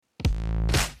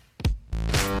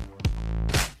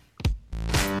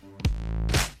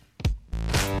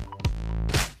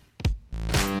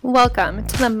Welcome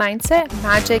to the Mindset,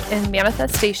 Magic, and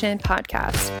Manifestation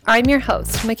podcast. I'm your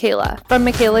host, Michaela, from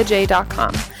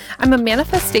MichaelaJ.com. I'm a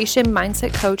manifestation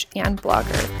mindset coach and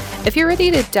blogger. If you're ready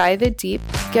to dive in deep,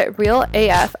 get real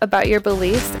AF about your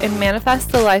beliefs, and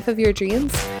manifest the life of your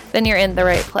dreams, then you're in the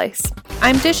right place.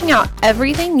 I'm dishing out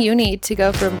everything you need to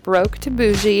go from broke to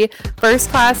bougie, first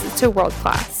class to world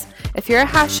class. If your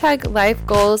 #life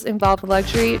goals involve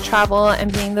luxury, travel,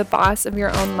 and being the boss of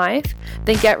your own life,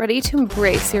 then get ready to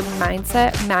embrace your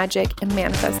mindset, magic, and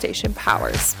manifestation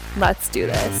powers. Let's do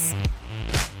this.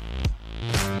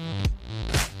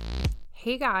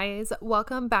 Hey guys,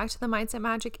 welcome back to the Mindset,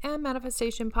 Magic, and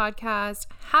Manifestation podcast.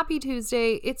 Happy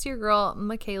Tuesday. It's your girl,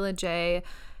 Michaela J,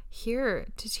 here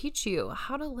to teach you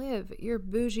how to live your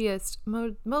bougiest,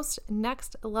 most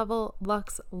next level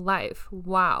luxe life.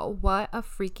 Wow, what a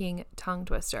freaking tongue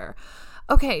twister.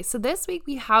 Okay, so this week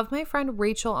we have my friend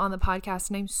Rachael on the podcast,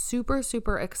 and I'm super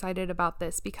excited about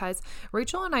this because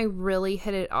Rachael and I really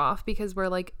hit it off because we're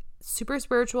like super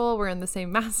spiritual. We're in the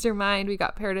same mastermind. We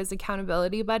got paired as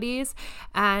accountability buddies,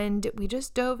 and we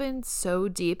just dove in so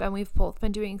deep, and we've both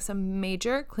been doing some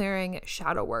major clearing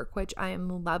shadow work, which I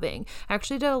am loving. I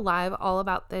actually did a live all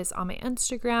about this on my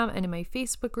Instagram and in my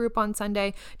Facebook group on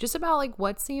Sunday, just about like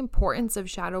what's the importance of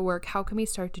shadow work, how can we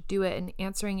start to do it, and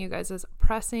answering you guys'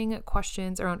 pressing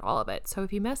questions around all of it. So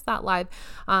if you missed that live,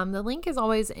 the link is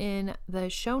always in the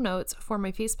show notes for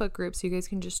my Facebook group, so you guys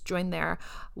can just join there,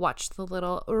 watch the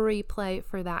little replay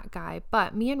for that guy.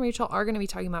 But me and Rachael are going to be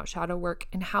talking about shadow work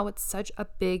and how it's such a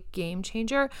big game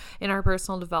changer in our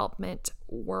personal development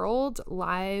world,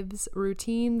 lives,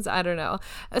 routines. I don't know.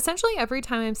 Essentially, every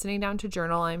time I'm sitting down to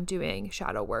journal, I'm doing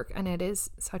shadow work, and it is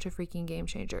such a freaking game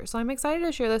changer. So I'm excited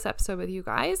to share this episode with you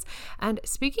guys. And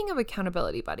speaking of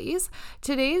accountability buddies,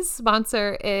 today's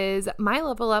sponsor is my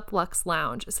Level Up Luxe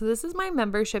Lounge. So this is my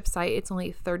membership site. It's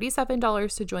only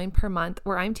 $37 to join per month,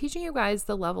 where I'm teaching you guys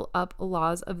the level up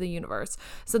laws of the universe.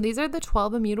 So these are the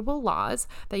 12 immutable laws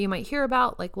that you might hear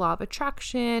about, like law of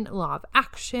attraction, law of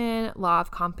action, law of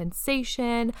compensation.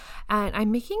 And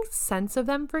I'm making sense of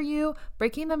them for you,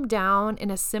 breaking them down in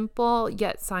a simple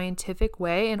yet scientific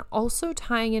way, and also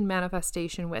tying in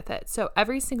manifestation with it. So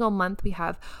every single month we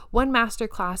have one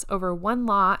masterclass over one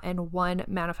law and one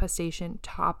manifestation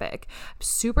topic. I'm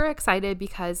super excited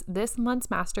because this month's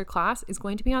masterclass is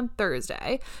going to be on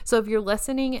Thursday. So if you're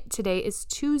listening, today is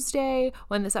Tuesday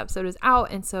when this episode is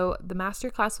out, and so the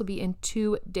masterclass will be in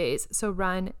 2 days. So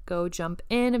go jump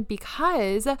in,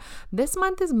 because this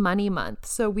month is money month.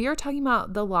 So we are talking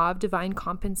about the law of divine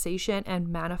compensation and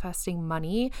manifesting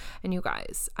money. And you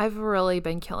guys, I've really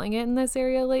been killing it in this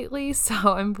area lately. So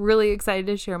I'm really excited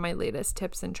to share my latest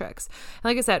tips and tricks.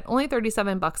 Like I said, only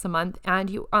 $37 a month, and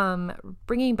you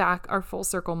bringing back our full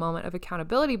circle moment of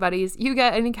accountability buddies. You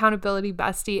get an accountability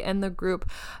bestie in the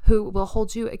group who will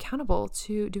hold you accountable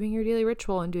to doing your daily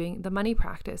ritual and doing the money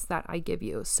practice that I give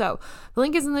you. So the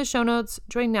link is in the show notes.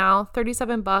 Join now.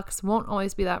 $37 won't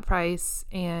always be that price,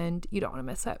 and you don't want to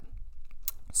miss it.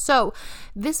 So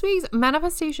this week's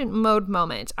manifestation mode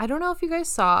moment, I don't know if you guys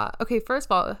saw. Okay, first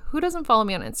of all, who doesn't follow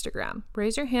me on Instagram?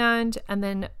 Raise your hand and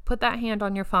then put that hand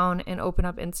on your phone and open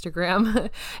up Instagram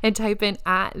and type in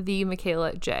 @the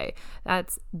Michaela J.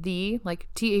 That's the, like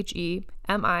TheMichaelaJai,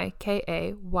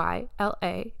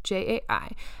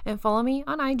 and follow me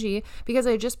on IG, because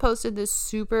I just posted this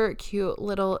super cute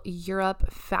little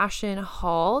Europe fashion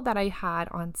haul that I had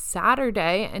on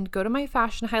Saturday. And go to my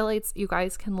fashion highlights. You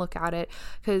guys can look at it,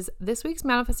 because this week's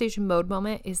manifestation mode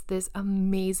moment is this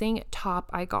amazing top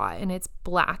I got, and it's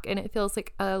black and it feels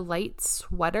like a light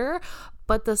sweater,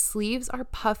 but the sleeves are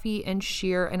puffy and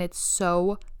sheer, and it's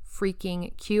so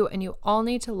freaking cute, and you all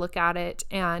need to look at it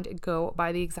and go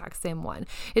buy the exact same one.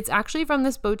 It's actually from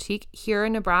this boutique here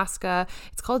in Nebraska.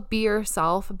 It's called Be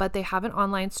Yourself, but they have an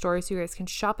online store, so you guys can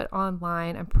shop it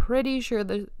online. I'm pretty sure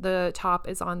the top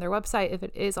is on their website. If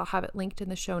it is, I'll have it linked in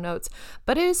the show notes.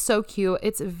 But it is so cute.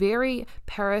 It's very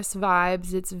Paris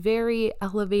vibes. It's very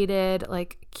elevated,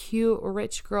 like cute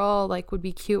rich girl, like would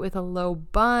be cute with a low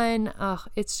bun.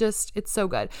 It's so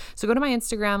good. So go to my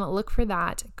Instagram, look for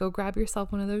that, go grab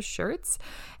yourself one of those shirts.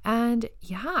 And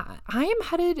yeah, I am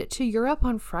headed to Europe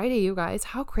on Friday, you guys.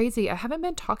 How crazy. I haven't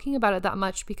been talking about it that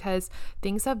much because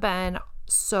things have been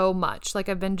so much. Like,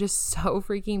 I've been just so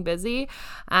freaking busy,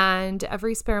 and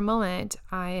every spare moment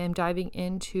I am diving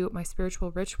into my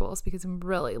spiritual rituals because I'm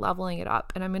really leveling it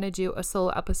up, and I'm going to do a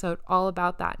solo episode all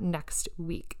about that next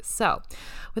week. So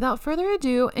without further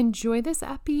ado, enjoy this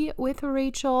epi with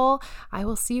Rachael. I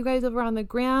will see you guys over on the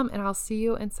gram, and I'll see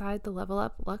you inside the Level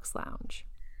Up Luxe Lounge.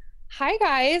 Hi,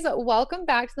 guys. Welcome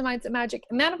back to the Mindset Magic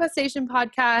Manifestation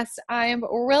Podcast. I am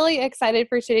really excited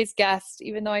for today's guest,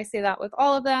 even though I say that with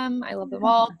all of them. I love them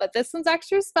all, but this one's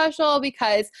extra special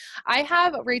because I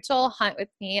have Rachael Hunt with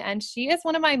me, and she is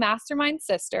one of my mastermind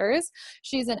sisters.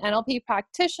 She's an NLP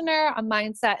practitioner, a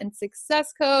mindset and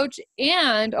success coach,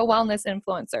 and a wellness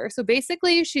influencer. So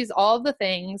basically, she's all of the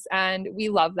things, and we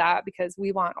love that because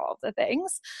we want all of the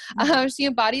things. She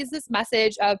embodies this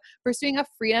message of pursuing a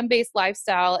freedom-based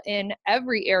lifestyle in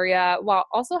every area while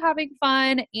also having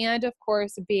fun and, of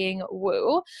course, being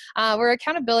woo. We're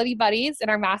accountability buddies in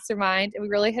our mastermind, and we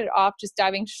really hit it off just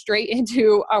diving straight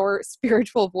into our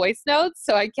spiritual voice notes.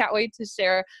 So I can't wait to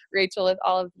share Rachael with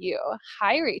all of you.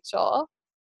 Hi, Rachael.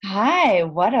 Hi,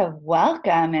 what a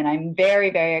welcome. And I'm very,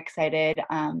 very excited.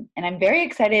 And I'm very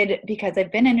excited because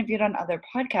I've been interviewed on other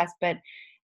podcasts, but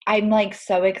I'm like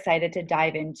so excited to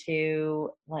dive into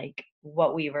like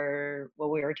what we were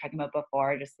talking about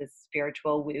before, just this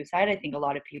spiritual woo side. I think a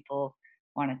lot of people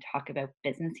want to talk about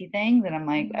businessy things, and I'm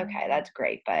like, okay, that's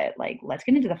great, but like let's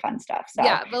get into the fun stuff. So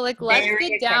Yeah, but like let's very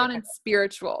get excited. down and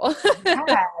spiritual. Yeah,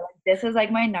 like, this is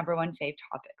like my number one fave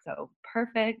topic. So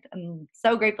perfect. I'm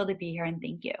so grateful to be here and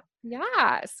thank you.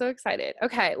 Yeah, so excited.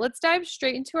 Okay, let's dive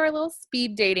straight into our little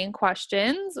speed dating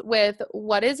questions with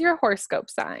what is your horoscope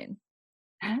sign?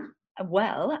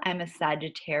 Well, I'm a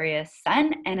Sagittarius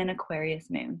sun and an Aquarius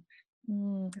moon.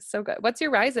 So good. What's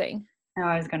your rising? Oh,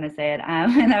 I was going to say it.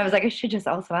 And I was like, I should just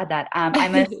also add that.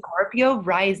 I'm a Scorpio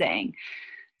rising.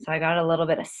 So I got a little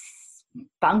bit of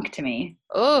spunk to me.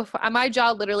 Oh, my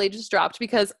jaw literally just dropped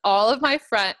because all of my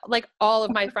friends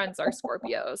are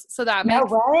Scorpios. So that No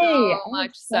makes way. so Oh,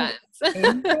 much so sense.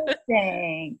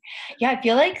 interesting. Yeah, I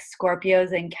feel like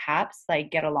Scorpios and Caps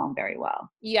like get along very well.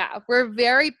 Yeah, we're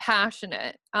very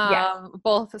passionate, Yes.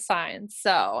 both signs.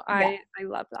 So Yeah. I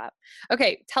love that.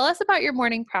 Okay, tell us about your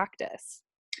morning practice.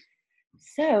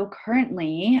 So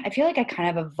currently, I feel like I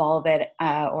kind of evolve it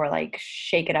or like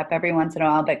shake it up every once in a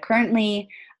while. But currently,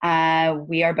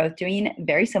 we are both doing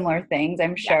very similar things,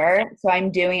 I'm Yes. sure. So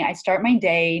I start my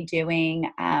day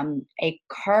doing a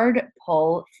card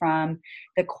pull from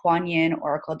the Kuan Yin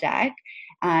Oracle deck,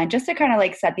 just to kind of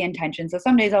like set the intention. So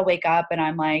some days I'll wake up and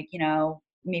I'm like,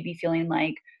 maybe feeling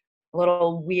like a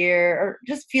little weird or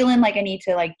just feeling like I need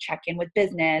to like check in with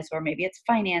business, or maybe it's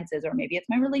finances, or maybe it's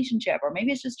my relationship, or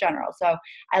maybe it's just general. So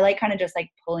I like kind of just like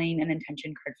pulling an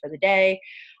intention card for the day.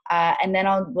 And then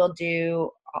I'll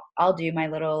do my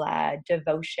little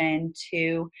devotion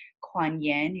to Kuan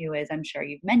Yin, who is, I'm sure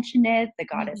you've mentioned it, the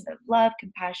goddess Mhm. of love,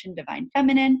 compassion, divine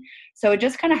feminine. So it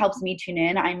just kind of helps me tune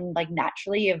in. I'm like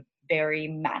naturally a very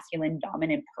masculine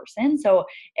dominant person. So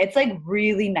it's like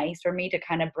really nice for me to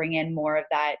kind of bring in more of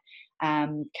that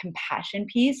compassion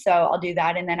piece. So I'll do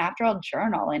that. And then after I'll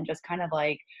journal and just kind of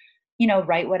like,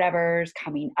 write whatever's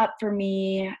coming up for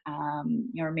me.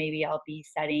 Or maybe I'll be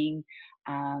setting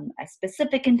a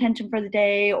specific intention for the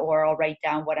day, or I'll write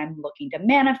down what I'm looking to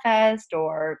manifest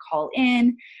or call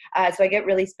in. So I get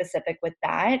really specific with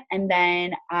that. And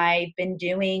then I've been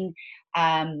doing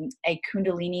a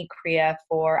Kundalini Kriya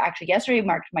for actually yesterday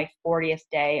marked my 40th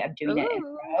day of doing it in Ooh.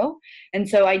 a row. And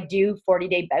so I do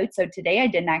 40-day bouts. So today I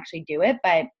didn't actually do it,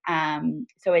 but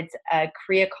so it's a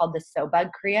Kriya called the Sobug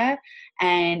Kriya.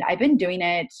 And I've been doing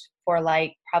it for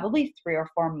like probably 3 or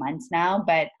 4 months now,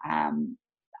 but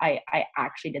I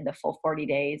actually did the full 40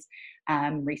 days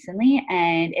recently.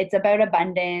 And it's about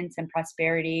abundance and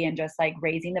prosperity and just like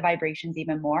raising the vibrations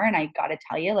even more. And I got to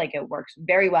tell you, like it works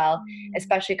very well, Mm.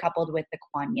 especially coupled with the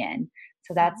Kuan Yin.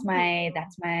 So that's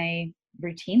my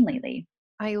routine lately.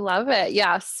 I love it.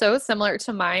 Yeah, so similar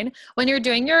to mine. When you're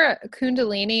doing your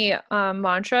Kundalini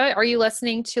mantra, are you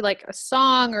listening to like a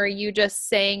song or are you just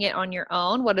saying it on your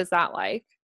own? What is that like?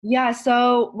 Yeah,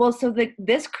 so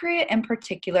this Kriya in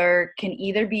particular can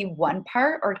either be one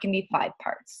part or it can be 5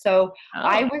 parts. So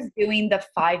I Oh. was doing the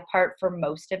 5 part for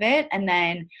most of it, and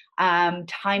then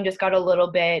time just got a little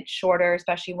bit shorter,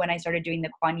 especially when I started doing the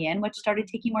Kuan Yin, which started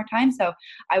taking more time. So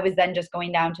I was then just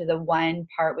going down to the one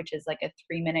part, which is like a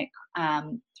 3-minute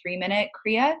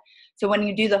Kriya. So when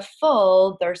you do the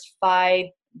full, there's 5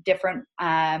 different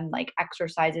like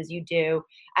exercises you do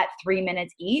at 3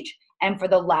 minutes each. And for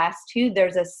the last two,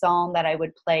 there's a song that I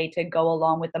would play to go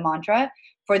along with the mantra.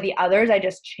 For the others, I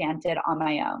just chanted on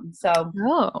my own.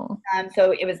 Oh.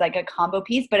 So it was like a combo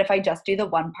piece. But if I just do the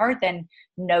one part, then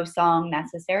no song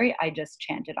necessary. I just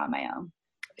chanted on my own.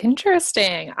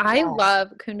 Interesting. I Yeah. love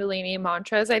Kundalini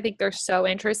mantras. I think they're so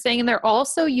interesting and they're all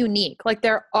so unique. Like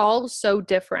they're all so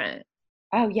different.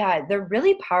 Oh yeah, they're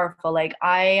really powerful. Like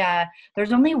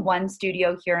there's only one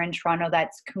studio here in Toronto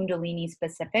that's Kundalini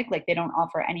specific. Like they don't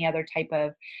offer any other type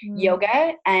of Mm.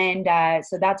 yoga, and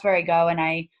so that's where I go, and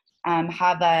I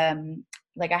have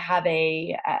like I have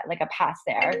a like a pass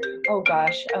there. Oh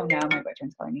gosh, oh no, my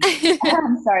boyfriend's calling me.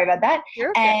 Sorry about that.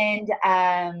 You're okay.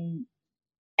 And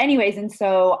anyways, and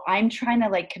so I'm trying to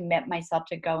like commit myself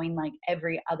to going like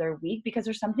every other week because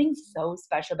there's something so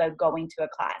special about going to a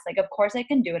class. Like, of course, I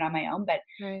can do it on my own, but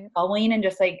Right. going and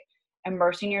just like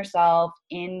immersing yourself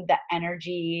in the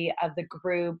energy of the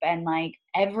group and like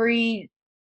every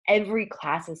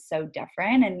class is so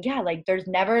different. And yeah, like there's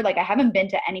never like I haven't been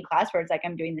to any class where it's like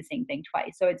I'm doing the same thing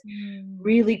twice. So it's Mm.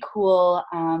 really cool.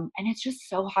 And it's just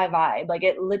so high vibe. Like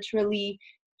it literally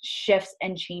shifts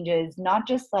and changes, not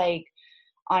just like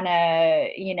on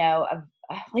a,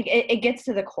 like it gets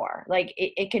to the core. Like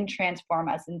it can transform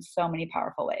us in so many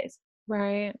powerful ways.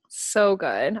 Right. So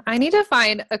good. I need to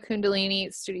find a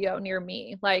Kundalini studio near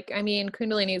me. Like, I mean,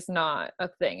 Kundalini is not a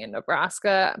thing in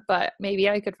Nebraska, but maybe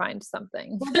I could find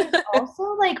something. Well, there's also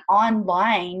like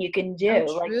online you can Oh,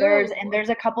 do. Like true. there's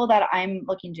a couple that I'm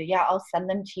looking to. Yeah, I'll send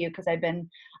them to you because I've been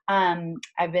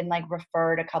like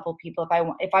referred a couple people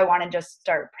if I want to just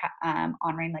start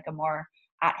honoring like a more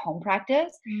at home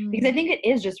practice because I Mm. think it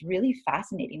is just really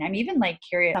fascinating. I'm even like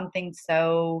curious something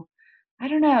so I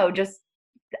don't know, just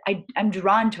I'm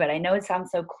drawn to it. I know it sounds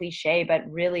so cliche, but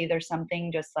really there's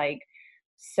something just like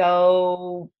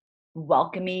so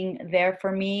welcoming there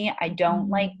for me. I don't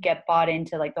like Mm. get bought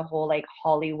into like the whole like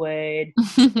Hollywood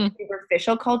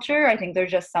superficial culture. I think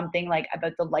there's just something like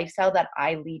about the lifestyle that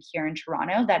I lead here in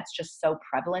Toronto that's just so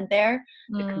prevalent there.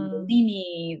 The Mm.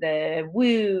 Kundalini, the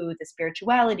woo, the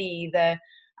spirituality, the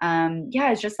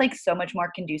yeah, it's just like so much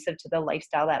more conducive to the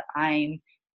lifestyle that I'm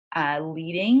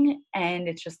leading, and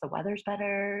it's just the weather's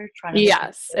better, trying to make it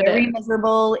Yes, it very is.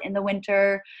 miserable in the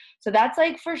winter. So that's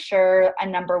like for sure a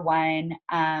number one.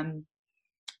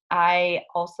 I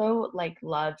also like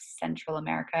love Central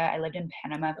America. I lived in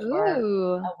Panama for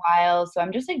Ooh. a while, so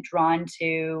I'm just like drawn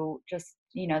to just,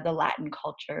 the Latin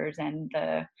cultures and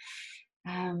the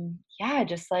yeah,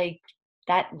 just like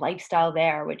that lifestyle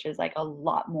there, which is like a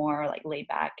lot more like laid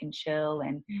back and chill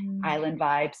and Mm. island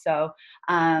vibes. So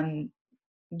um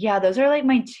yeah, those are like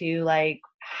my two like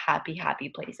happy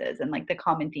places, and like the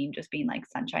common theme just being like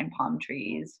sunshine, palm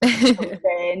trees,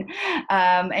 ocean,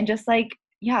 and just like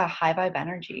yeah, high vibe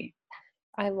energy.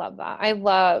 I love that. I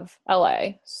love LA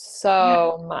Yeah,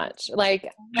 so much. Like,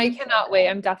 I it's so cannot wait.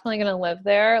 I'm definitely going to live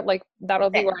there. Like, that'll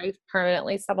be good. where I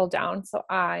permanently settle down. So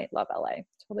I love LA.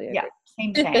 Totally Yeah,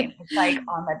 agree. same. It's like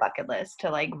on my bucket list to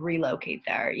like relocate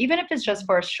there, even if it's just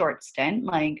for a short stint.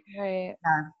 Like, Right.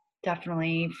 yeah,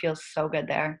 definitely feels so good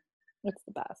there. It's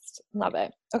the best. Love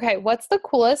it. Okay. What's the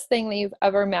coolest thing that you've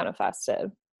ever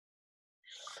manifested?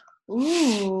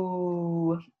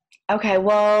 Ooh. Okay,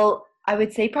 well, I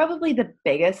would say probably the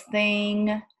biggest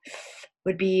thing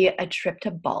would be a trip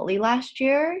to Bali last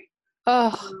year.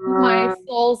 Oh, my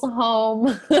soul's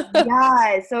home.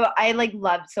 Yeah, so I like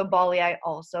loved so Bali I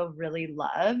also really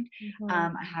loved.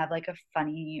 Mhm. I have like a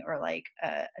funny or like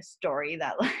a story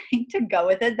that like to go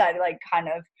with it that like kind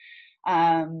of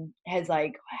has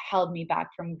like held me back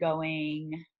from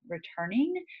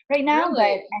returning right now. But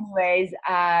Really? anyways,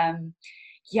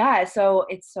 yeah, so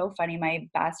it's so funny. My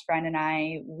best friend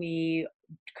and we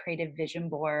created vision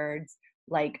boards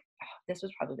like this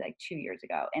was probably like 2 years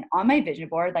ago. And on my vision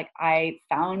board, like I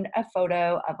found a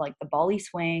photo of like the Bali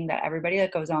swing that everybody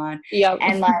that goes on. Yep.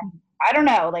 And like, I don't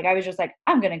know, like I was just like,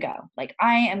 I'm gonna go. Like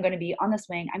I am gonna be on the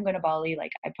swing. I'm gonna Bali.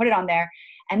 Like I put it on there.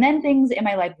 And then things in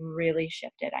my life really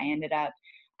shifted. I ended up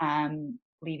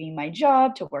leaving my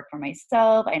job to work for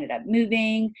myself. I ended up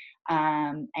moving.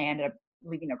 I ended up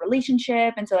leaving a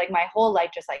relationship. And so like my whole life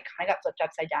just like kind of got flipped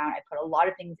upside down. I put a lot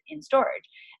of things in storage,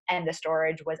 and the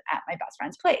storage was at my best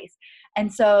friend's place.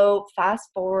 And so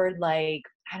fast forward like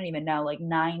I don't even know, like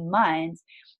 9 months,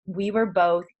 we were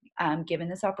both given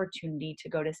this opportunity to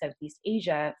go to Southeast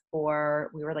Asia we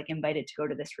were like invited to go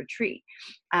to this retreat.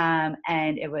 And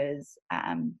it was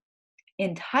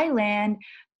in Thailand.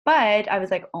 But I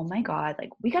was like, oh my God, like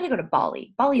we got to go to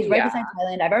Bali. Bali is right Yeah. beside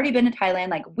Thailand. I've already been to Thailand.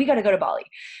 Like we got to go to Bali.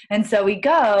 And so we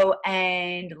go,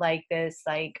 and like this,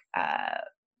 like,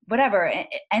 whatever, it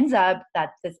ends up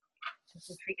that this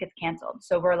retreat gets canceled.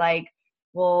 So we're like,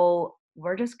 well,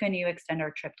 we're just going to extend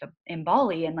our trip to in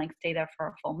Bali and like stay there for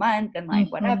a full month and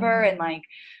like whatever. Mhm. And like,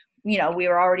 we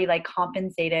were already like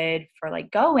compensated for like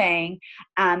going,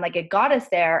 and like it got us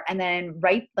there. And then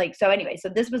right, like, so anyway, so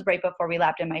this was right before we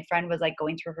left, and my friend was like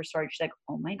going through her storage. She's like,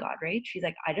 oh my God, Rach. She's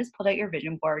like, I just pulled out your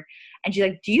vision board. And she's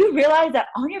like, do you realize that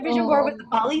on your vision board was the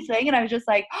Oh. Bali thing? And I was just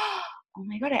like, oh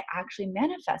my God, I actually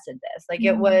manifested this. Like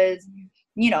it Mm. was,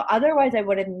 otherwise I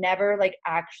would have never like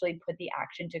actually put the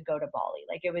action to go to Bali.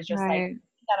 Like it was just like Right.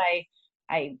 that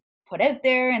I put out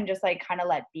there and just like kind of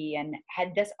let be. And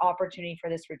had this opportunity for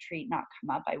this retreat not come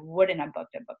up, I wouldn't have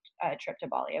booked a trip to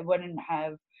Bali. I wouldn't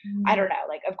have, I Mm. don't know,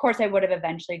 like of course I would have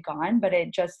eventually gone, but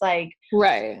it just like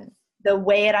Right. the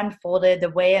way it unfolded, the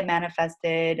way it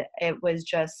manifested, it was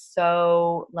just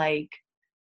so like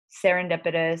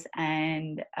serendipitous.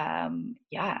 And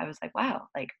yeah, I was like, wow,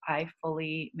 like I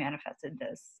fully manifested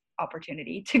this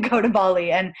opportunity to go to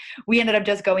Bali. And we ended up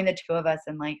just going, the two of us,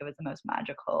 and like it was the most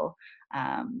magical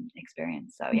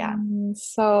experience. So yeah.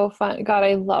 So fun. God,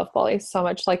 I love Bali so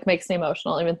much. Like makes me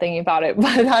emotional even thinking about it.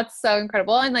 But that's so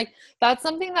incredible. And like that's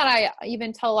something that I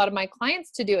even tell a lot of my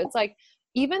clients to do. It's like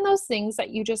even those things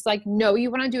that you just like know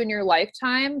you want to do in your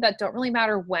lifetime that don't really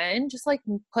matter when, just like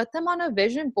put them on a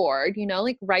vision board,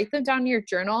 like write them down in your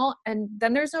journal, and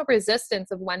then there's no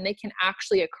resistance of when they can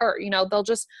actually occur. They'll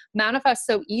just manifest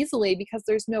so easily because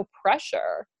there's no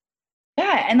pressure.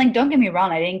 Yeah, and like don't get me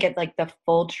wrong, I didn't get like the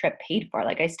full trip paid for.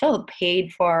 Like I still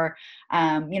paid for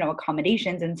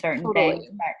accommodations and certain things. Totally.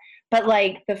 But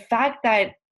like the fact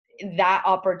that that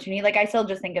opportunity, like I still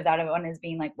just think of that one as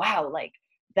being like, wow, like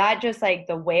that just like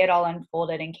the way it all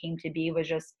unfolded and came to be was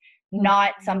just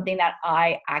not Mhm. something that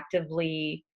I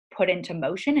actively put into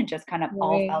motion. It just kind of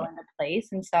all fell Right. into place.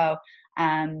 And so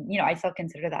I still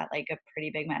consider that like a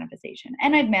pretty big manifestation.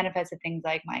 And I've manifested things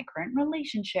like my current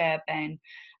relationship and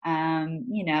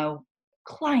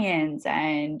clients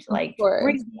and Of like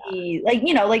course. crazy, like,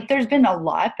 like there's been a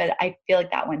lot, but I feel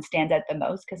like that one stands out the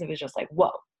most because it was just like,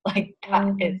 whoa, like that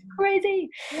is Mhm. crazy.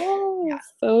 Oh,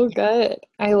 so good.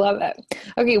 I love it.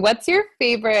 Okay, what's your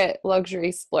favorite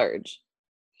luxury splurge?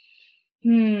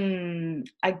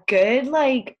 A good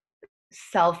like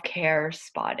self-care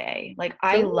spa day. Like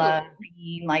I love Ooh.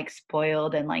 being like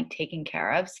spoiled and like taken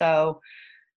care of. So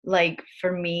like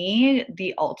for me,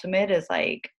 the ultimate is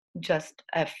like just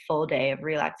a full day of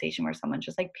relaxation where someone's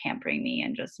just like pampering me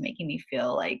and just making me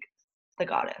feel like the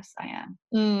goddess I am.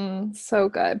 So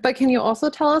good. But can you also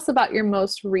tell us about your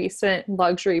most recent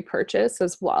luxury purchase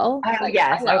as well? Oh, Like,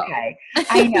 yes, hello. okay.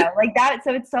 I know, like, that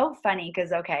so it's so funny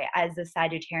because okay, as a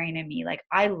Sagittarian in me, like,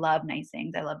 I love nice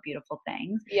things, I love beautiful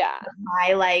things, Yeah. but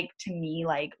my, like to me,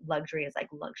 like, luxury is, like,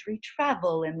 luxury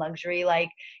travel and luxury, like,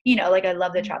 like, I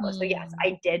love the travel, so, yes, Mhm.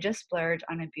 I did just splurge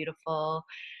on a beautiful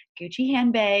Gucci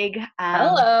handbag,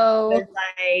 Hello. was,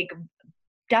 like,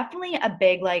 definitely a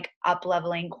big like up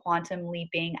leveling quantum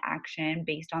leaping action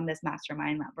based on this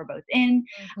mastermind that we're both in.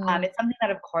 Mhm. It's something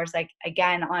that of course like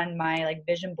again on my like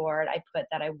vision board I put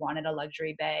that I wanted a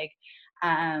luxury bag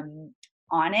um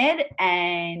on it,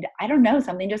 and I don't know,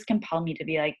 something just compelled me to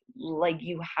be like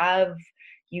you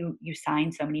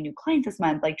signed so many new clients this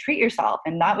month, like treat yourself.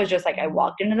 And that was just like I Mhm.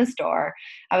 walked into the store,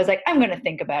 I was like I'm going to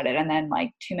think about it, and then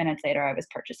like 2 minutes later I was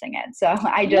purchasing it. So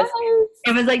I just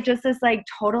it Yes. was like just this like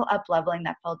total up leveling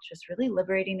that felt just really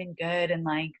liberating and good. And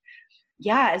like,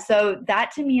 yeah, so that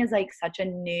to me is like such a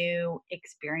new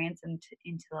experience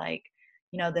into like,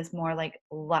 this more like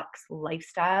luxe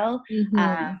lifestyle. Um,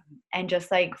 Mhm. and just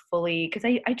like fully, because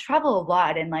I travel a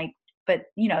lot and like, but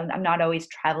I'm not always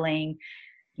traveling,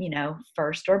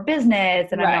 first or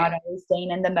business. And I'm not Right. always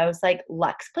staying in the most like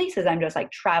luxe places. I'm just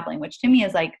like traveling, which to me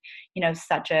is like,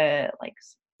 such a like,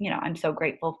 I'm so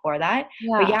grateful for that.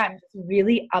 But Yeah. yeah, I'm just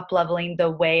really up leveling the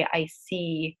way I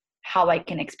see how I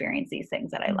can experience these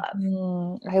things that I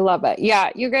love. I love it.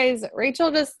 Yeah, you guys,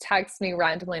 Rachel just texts me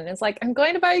randomly and is like, I'm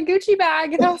going to buy a Gucci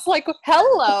bag. And I was like,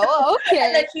 hello,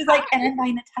 And then okay. she's like, and I'm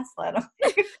buying a Tesla. And I'm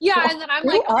like, Yeah, well, and then I'm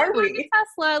like, who oh, I'm are buying we? a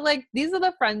Tesla. Like, these are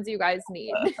the friends you guys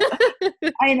need.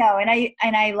 I know, and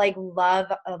I like love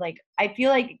like I feel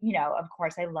like of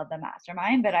course I love the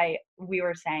mastermind, but we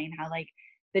were saying how like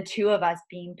the two of us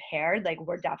being paired, like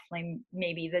we're definitely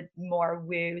maybe the more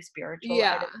woo spiritual out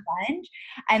Yeah. of the bunch,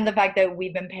 and the fact that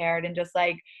we've been paired and just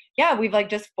like yeah, we've like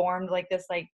just formed like this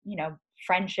like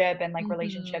friendship and like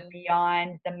relationship Hmm.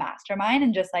 beyond the mastermind,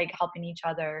 and just like helping each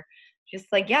other just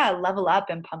like yeah level up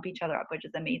and pump each other up, which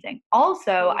is amazing.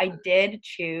 Also I did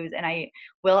choose, and I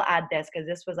will add this because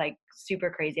this was like super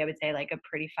crazy. I would say like a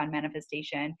pretty fun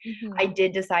manifestation. I Hmm.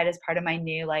 did decide as part of my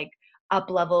new like up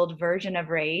leveled version of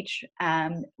Rach,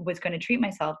 was going to treat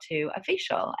myself to a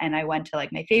facial. And I went to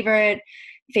like my favorite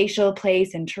facial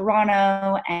place in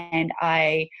Toronto, and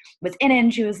I was in it,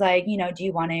 and she was like, do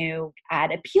you want to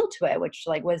add a peel to it? Which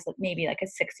like was maybe like a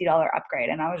 $60 upgrade.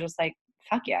 And I was just like,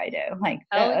 fuck yeah, I do. Like,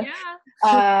 Hell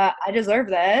yeah. I deserve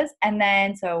this. And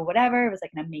then, so whatever, it was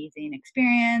like an amazing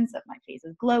experience. My face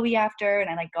is glowy after, and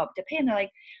I like go up to pay, and they're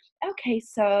like, okay,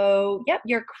 so yep,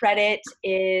 your credit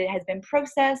has been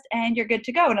processed and you're good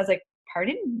to go. And I was like,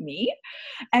 pardon me?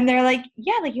 And they're like,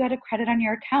 yeah, like you had a credit on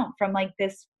your account from like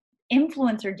this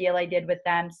influencer deal I did with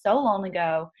them so long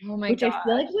ago, Oh my which I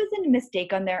feel God. like was a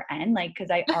mistake on their end. Like, cause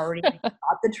I already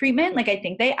got the treatment. Like, I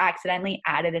think they accidentally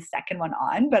added a second one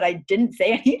on, but I didn't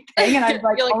say anything. And I was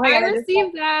like, You're like, oh my I God,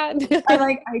 received I'm that.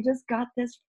 like, I just got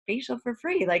this facial for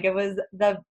free. Like it was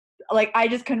like, I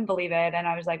just couldn't believe it. And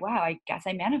I was like, wow, I guess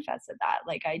I manifested that.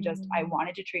 Like I Mm.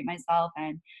 wanted to treat myself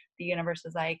and the universe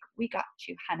was like, we got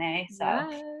you, honey. So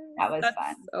Yes, that was that's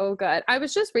fun. so good. I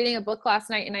was just reading a book last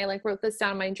night and I like wrote this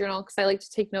down in my journal because I like to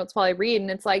take notes while I read. And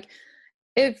it's like,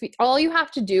 if all you have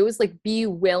to do is like be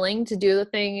willing to do the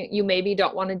thing you maybe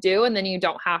don't want to do, and then you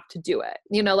don't have to do it.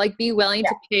 Like be willing Yeah.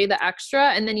 to pay the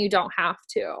extra and then you don't have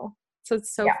to. So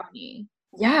it's so Yeah. funny.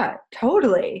 Yeah,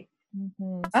 totally.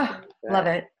 So Oh, love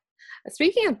good. it.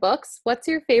 Speaking of books, what's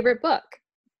your favorite book?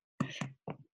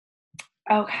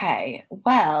 Okay.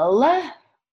 Well,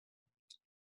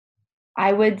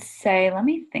 I would say, let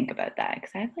me think about that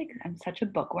because I'm such a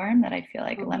bookworm that I feel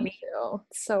like, Oh, let me me. too.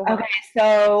 It's so Okay. hard.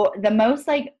 So the most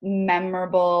like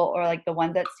memorable or like the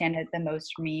ones that stand out the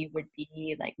most for me would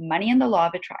be like Money and the Law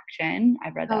of Attraction.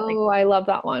 I've read that like, Oh, I love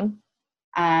that one.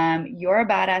 You're a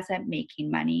Badass at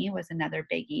Making Money was another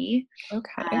biggie.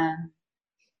 Okay. Um,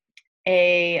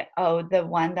 the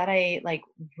one that I like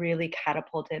really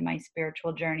catapulted my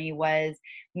spiritual journey was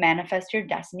Manifest Your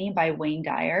Destiny by Wayne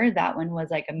Dyer. That one was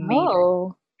like a major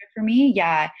Oh. for me.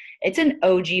 Yeah, it's an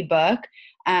OG book.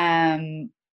 Um,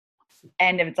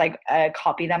 and it's like a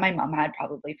copy that my mom had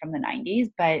probably from the 90s,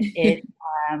 but it's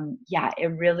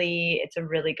a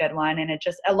really good one. And it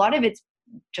just, a lot of it's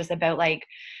just about like,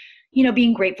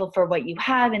 being grateful for what you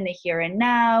have in the here and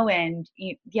now. And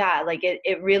like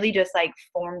it really just like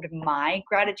formed my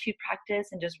gratitude practice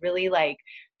and just really like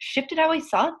shifted how I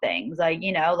saw things. Like,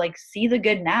 like see the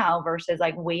good now versus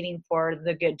like waiting for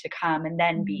the good to come and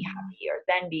then be Mm, happy or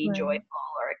then be joyful right.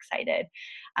 or excited.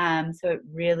 So it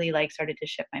really like started to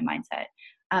shift my mindset.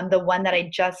 The one that I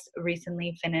just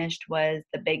recently finished was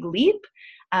The Big Leap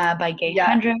by Gay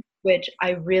Yeah. Hendricks, which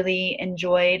I really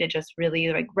enjoyed. It just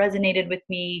really like resonated with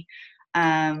me.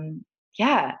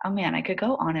 Yeah, oh man, I could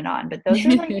go on and on, but those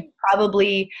are like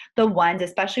probably the ones,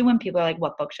 especially when people are like,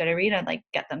 what book should I read? I'd like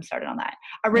get them started on that.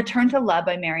 A Return to Love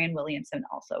by Marianne Williamson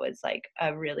also is like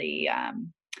a really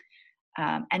and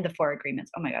the Four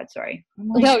Agreements. Oh my God, sorry. I'm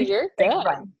like, No, you're like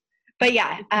right. good. But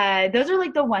yeah, those are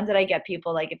like the ones that I get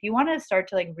people like if you want to start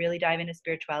to like really dive into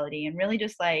spirituality and really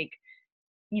just like,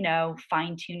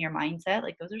 fine tune your mindset,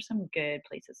 like those are some good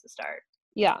places to start.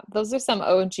 Yeah, those are some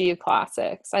OG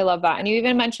classics. I love that. And you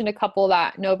even mentioned a couple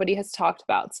that nobody has talked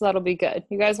about. So that'll be good.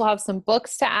 You guys will have some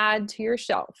books to add to your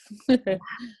shelf.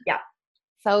 Yeah.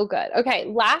 So good. Okay,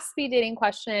 last speed dating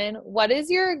question. What is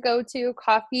your go-to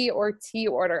coffee or tea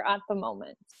order at the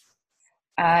moment?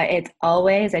 It's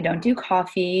always, I don't do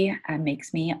coffee. It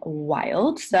makes me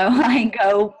wild. So I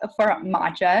go for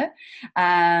matcha.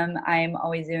 I'm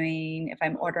always doing, if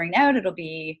I'm ordering out, it'll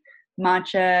be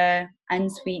matcha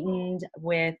unsweetened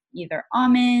with either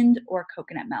almond or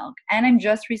coconut milk. And I'm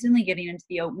just recently getting into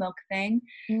the oat milk thing,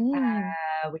 Mm,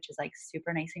 which is like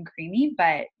super nice and creamy.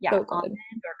 But yeah, so almond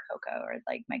good. or cocoa are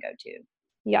like my go-to.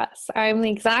 Yes, I'm the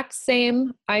exact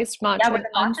same iced Yeah, we're matcha, the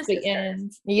matcha sisters.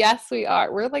 unsweetened. Yes, we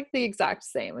are. We're like the exact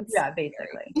same. It's Yeah,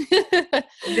 basically. scary.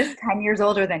 I'm just 10 years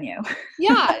older than you.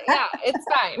 Yeah, it's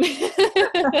fine.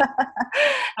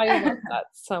 I love that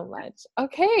so much.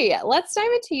 Okay, let's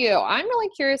dive into you. I'm really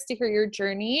curious to hear your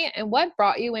journey and what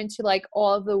brought you into like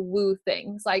all of the woo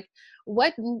things. Like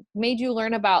what made you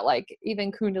learn about like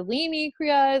even Kundalini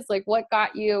Kriyas? Like what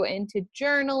got you into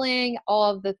journaling,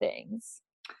 all of the things.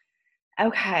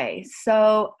 Okay,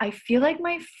 so I feel like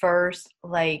my first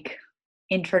like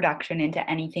introduction into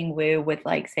anything woo with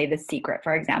like say The Secret,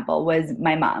 for example, was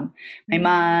my mom. My Mm.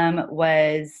 mom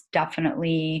was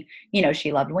definitely,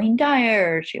 she loved Wayne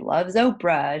Dyer, she loves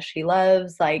Oprah, she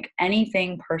loves like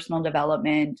anything personal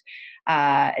development,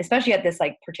 especially at this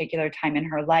like particular time in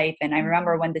her life. And I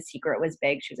remember when The Secret was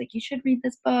big, she was like, you should read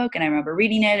this book. And I remember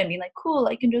reading it and being like, cool,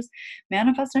 I can just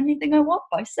manifest anything I want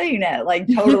by saying it. Like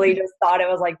totally just thought it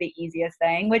was like the easiest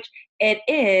thing, which it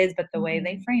is, but the way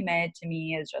they Mhm. frame it to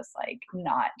me is just like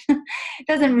not,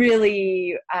 doesn't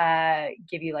really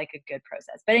give you like a good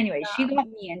process. But anyway, she Yeah. got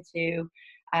me into,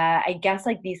 I guess,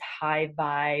 like these high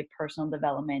vibe personal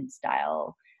development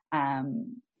style,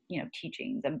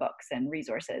 teachings and books and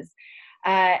resources.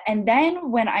 And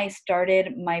then when I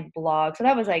started my blog, so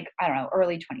that was like, I don't know,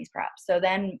 early 20s perhaps. So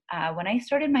then when I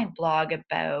started my blog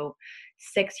about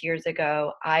 6 years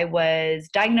ago, I was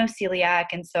diagnosed celiac.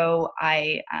 And so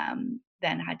I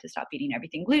then had to stop eating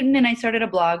everything gluten. And I started a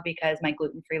blog because my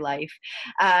gluten-free life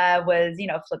was,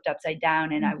 flipped upside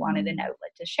down, and I wanted an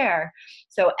outlet to share.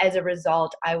 So as a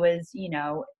result, I was,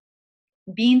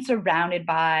 being surrounded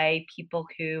by people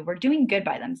who were doing good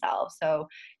by themselves. So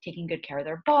taking good care of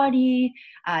their body,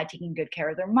 taking good care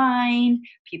of their mind,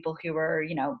 people who were,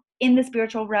 in the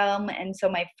spiritual realm. And so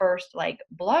my first like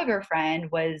blogger friend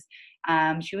was,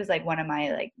 she was like one of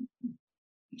my like,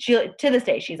 she to this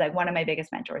day she's like one of my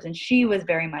biggest mentors, and she was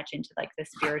very much into like the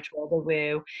spiritual, the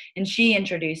woo, and she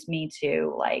introduced me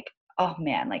to like, oh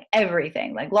man, like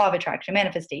everything, like law of attraction,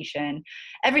 manifestation,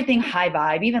 everything high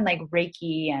vibe, even like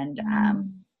Reiki, and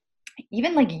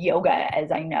even like yoga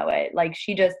as I know it. Like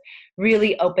she just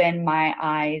really opened my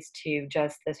eyes to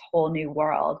just this whole new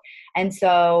world. And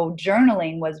so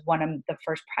journaling was one of the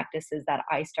first practices that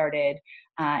I started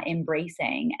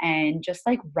embracing, and just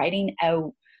like writing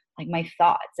out like my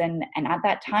thoughts. And at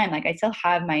that time, like I still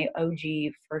have my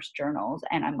OG first journals,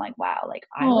 and I'm like, wow, like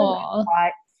I was a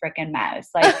hot freaking mouse.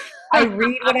 Like I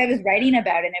read what I was writing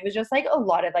about, and it was just like a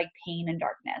lot of like pain and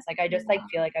darkness. Like I just like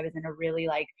feel like I was in a really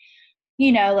like,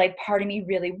 like part of me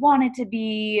really wanted to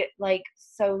be like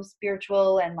so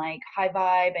spiritual and like high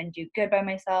vibe and do good by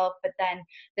myself. But then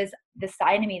this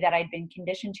side of me that I'd been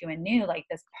conditioned to and knew, like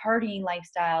this partying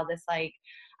lifestyle, this like,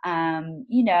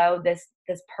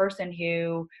 this person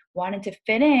who wanted to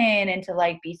fit in and to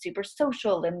like be super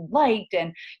social and liked.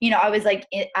 And, I was like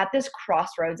at this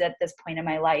crossroads at this point in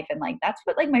my life. And like, that's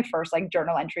what like my first like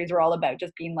journal entries were all about,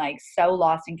 just being like so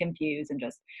lost and confused and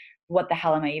just, what the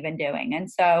hell am I even doing? And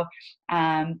so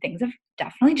things have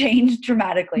definitely changed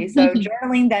dramatically. So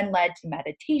journaling then led to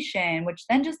meditation, which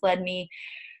then just led me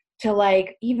to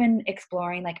like even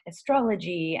exploring like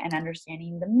astrology and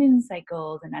understanding the moon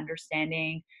cycles and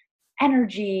understanding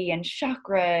energy and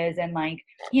chakras, and like,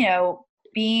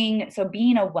 being a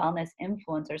wellness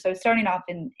influencer. So starting off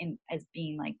in as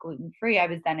being like gluten-free, I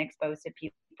was then exposed to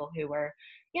people who were,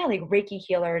 like Reiki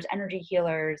healers, energy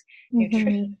healers,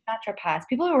 nutrition, naturopaths,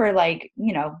 people who were like,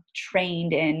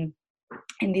 trained in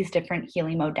these different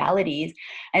healing modalities.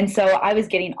 And so I was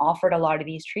getting offered a lot of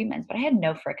these treatments, but I had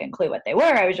no freaking clue what they were.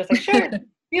 I was just like, sure,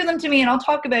 do them to me and I'll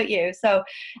talk about you. So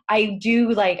I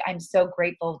do like, I'm so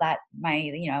grateful that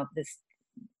my, this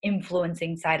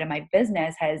influencing side of my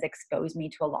business has exposed me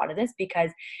to a lot of this, because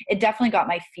it definitely got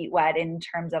my feet wet in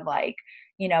terms of like,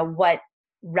 what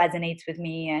resonates with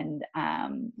me, and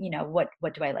what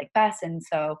do I like best. And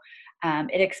so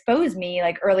it exposed me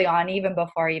like early on, even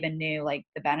before I even knew like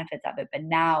the benefits of it. But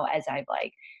now as I've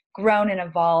like grown and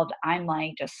evolved, I'm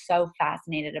like just so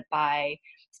fascinated by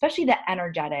especially the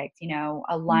energetics,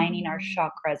 aligning our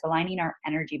chakras, aligning our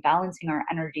energy, balancing our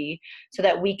energy so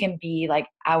that we can be like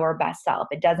our best self.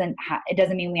 It doesn't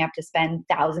mean we have to spend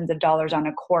thousands of dollars on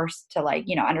a course to like,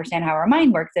 understand how our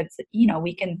mind works. It's,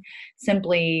 we can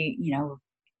simply,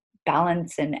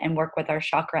 balance and work with our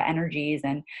chakra energies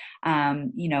and,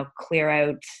 clear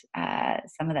out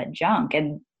some of that junk.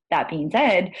 And that being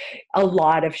said, a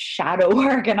lot of shadow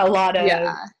work and a lot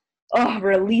of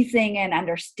releasing and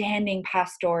understanding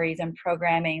past stories and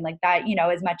programming like that,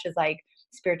 as much as like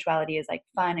spirituality is like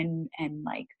fun and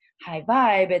like high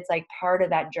vibe, it's like part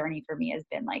of that journey for me has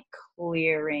been like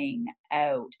clearing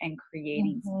out and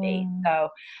creating space. So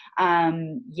I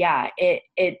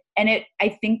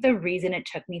think the reason it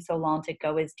took me so long to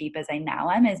go as deep as I now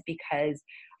am is because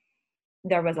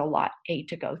there was a lot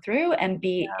to go through, and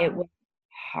it was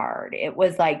hard. It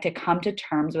was like to come to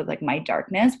terms with like my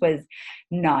darkness was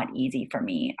not easy for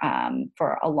me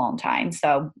for a long time.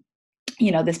 So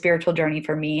the spiritual journey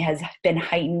for me has been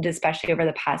heightened, especially over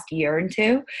the past year or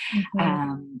two.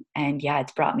 And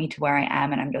it's brought me to where I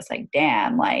am. And I'm just like,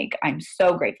 damn, like, I'm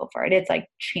so grateful for it. It's like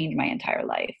changed my entire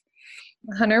life.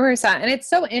 100%. And it's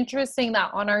so interesting that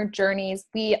on our journeys,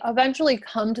 we eventually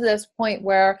come to this point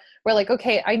where we're like,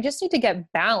 okay, I just need to get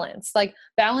balanced, like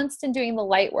balanced in doing the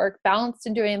light work, balanced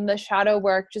in doing the shadow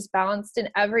work, just balanced in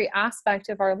every aspect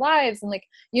of our lives. And like,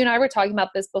 you and I were talking about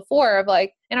this before of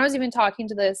like, and I was even talking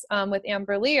to this with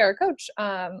Amber Lee, our coach,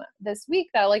 this week,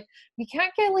 that like, we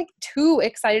can't get like too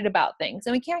excited about things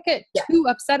and we can't get too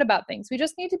upset about things. We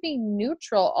just need to be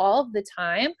neutral all of the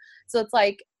time. So it's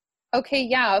like, okay,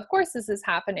 yeah, of course this is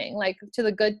happening, like to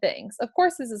the good things. Of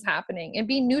course this is happening, and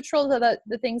be neutral to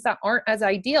the things that aren't as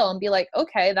ideal and be like,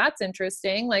 okay, that's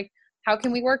interesting. Like, how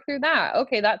can we work through that?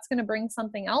 Okay, that's going to bring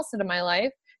something else into my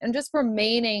life. And just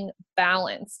remaining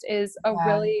balanced is a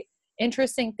really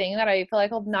interesting thing that I feel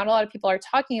like not a lot of people are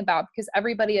talking about, because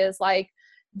everybody is like,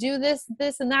 do this,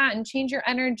 this, and that, and change your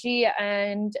energy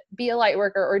and be a light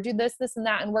worker, or do this, this, and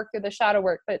that, and work through the shadow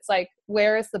work. But it's like,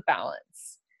 where is the balance?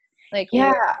 Like,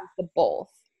 where is the both?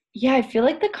 Yeah, I feel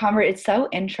like the convert, it's so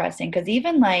interesting because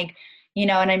even like,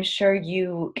 and I'm sure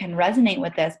you can resonate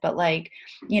with this, but like,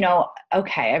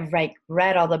 okay, I've like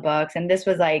read all the books, and this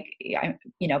was like,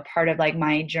 part of like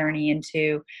my journey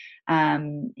into,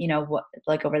 what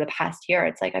like over the past year,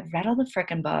 it's like I've read all the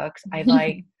freaking books. I've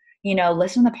like,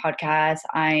 listened to the podcast.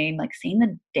 I'm like saying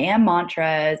the damn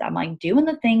mantras. I'm like doing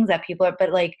the things that people are,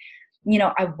 but like,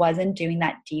 I wasn't doing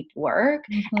that deep work.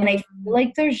 And I feel Mhm.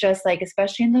 like there's just like,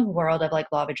 especially in the world of like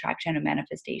law of attraction and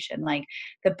manifestation, like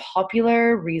the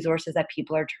popular resources that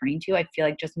people are turning to, I feel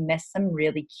like just miss some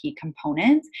really key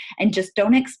components and just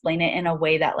don't explain it in a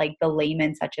way that like the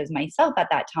layman such as myself at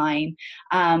that time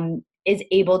is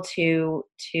able to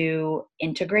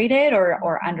integrate it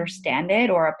or understand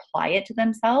it or apply it to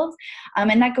themselves.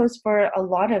 And that goes for a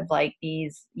lot of like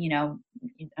these,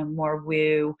 more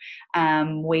woo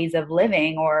ways of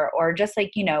living, or just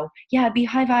like, yeah, be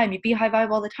high vibe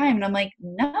all the time. And I'm like,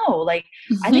 no, like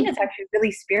I think it's actually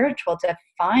really spiritual to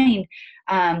find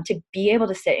to be able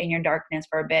to sit in your darkness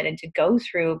for a bit and to go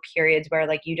through periods where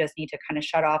like you just need to kind of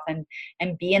shut off and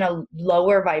be in a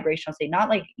lower vibrational state, not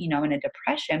like, in a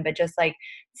depression, but just like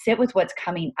sit with what's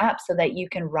coming up so that you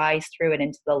can rise through it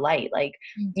into the light. Like,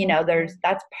 Mhm.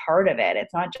 that's part of it.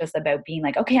 It's not just about being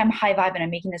like, okay, I'm high vibe and I'm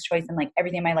making this choice and like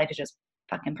everything in my life is just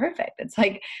fucking perfect. It's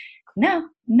like, no,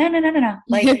 no, no, no, no, no.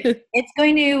 Like it's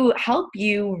going to help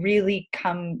you really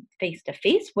come face to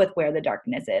face with where the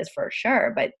darkness is for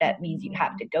sure. But that means you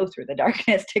have Mhm. to go through the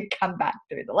darkness to come back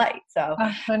through the light. So,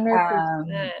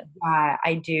 100%.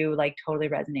 I do like totally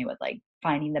resonate with like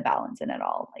finding the balance in it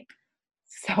all. Like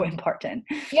so important.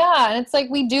 Yeah, and it's like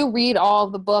we do read all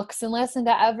the books and listen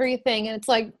to everything, and it's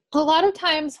like a lot of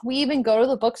times we even go to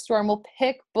the bookstore and we'll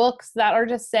pick books that are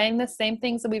just saying the same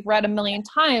things that we've read a million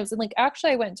times. And like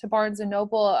actually I went to Barnes and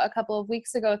Noble a couple of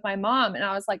weeks ago with my mom, and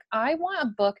I was like, I want a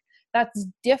book that's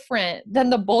different than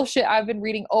the bullshit I've been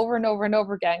reading over and over and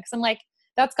over again, because I'm like,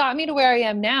 that's got me to where I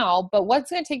am now, but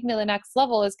what's going to take me to the next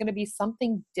level is going to be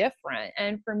something different.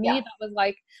 And for Yeah. me that was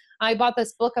like, I bought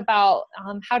this book about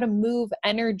how to move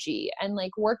energy and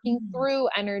like working Mm. through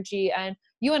energy. And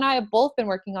you and I have both been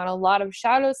working on a lot of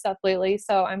shadow stuff lately.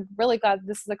 So I'm really glad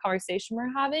this is a conversation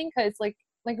we're having, because like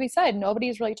we said,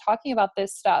 nobody's really talking about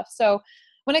this stuff. So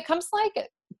when it comes to like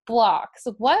blocks,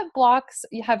 what blocks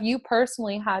have you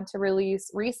personally had to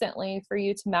release recently for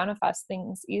you to manifest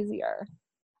things easier?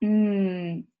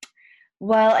 Mm.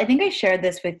 Well, I think I shared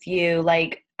this with you.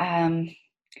 Like,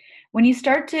 when you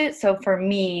start to, so for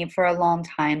me, for a long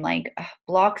time, like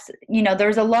blocks,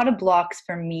 there's a lot of blocks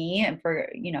for me and for,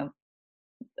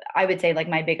 I would say like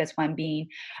my biggest one being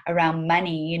around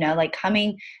money, like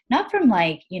coming not from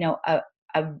like,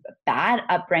 a bad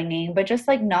upbringing, but just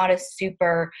like not a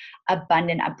super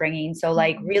abundant upbringing. So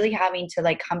like really having to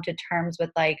like come to terms with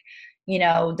like,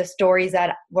 the stories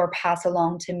that were passed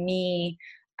along to me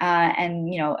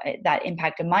and that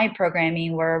impacted my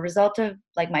programming were a result of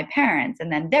like my parents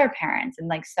and then their parents and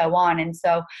like so on. And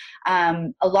so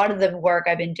a lot of the work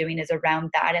I've been doing is around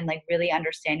that and like really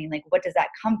understanding like what does that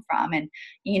come from, and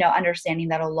understanding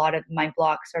that a lot of my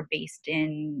blocks are based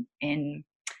in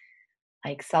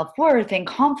like self-worth and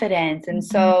confidence. And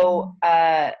so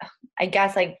Mhm. I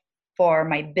guess like for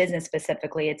my business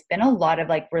specifically, it's been a lot of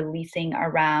like releasing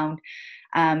around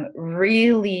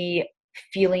really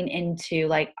feeling into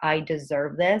like I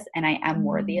deserve this and I am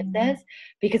worthy of Mhm. this,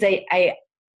 because I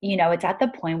it's at the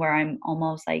point where I'm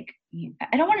almost like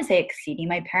I don't want to say exceeding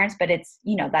my parents, but it's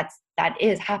that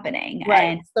is happening.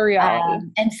 Right. It's the reality.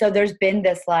 And so there's been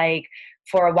this like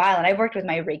for a while, and I've worked with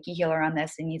my Reiki healer on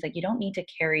this, and he's like, you don't need to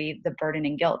carry the burden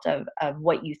and guilt of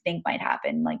what you think might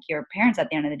happen. Like your parents at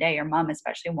the end of the day, your mom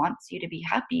especially wants you to be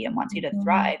happy and wants you to Mhm.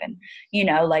 thrive. And,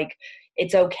 like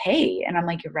it's okay. And I'm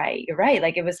like, you're right. You're right.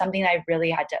 Like it was something I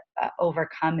really had to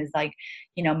overcome is like,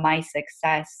 my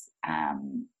success.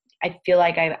 I feel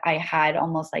like I had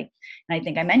almost like, and I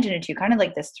think I mentioned it to you, kind of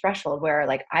like this threshold where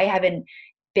like I haven't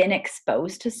been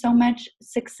exposed to so much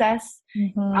success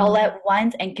all Mhm. at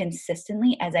once and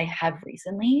consistently as I have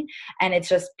recently. And it's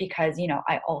just because,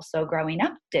 I also growing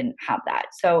up didn't have that.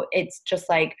 So it's just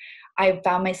like I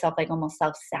found myself like almost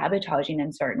self-sabotaging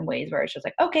in certain ways where it's just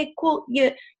like, okay, cool,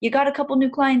 you got a couple new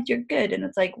clients, you're good. And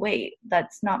it's like, wait,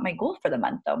 that's not my goal for the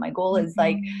month though. My goal is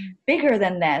like Mhm. bigger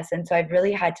than this. And so I've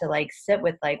really had to like sit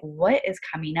with like what is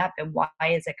coming up and why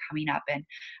is it coming up,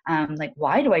 and like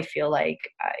why do I feel like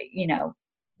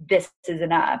this is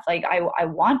enough. Like I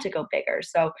want to go bigger.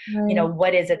 So, Right.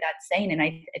 what is it that's saying? And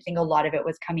I think a lot of it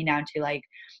was coming down to like,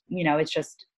 it's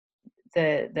just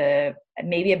the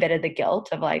maybe a bit of the guilt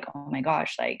of like, oh my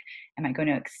gosh, like, am I going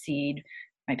to exceed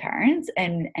my parents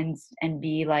and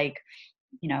be like,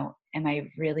 am I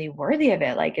really worthy of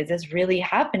it? Like, is this really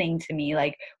happening to me?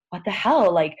 Like, what the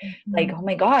hell? Like, Mhm. oh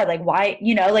my God, like why,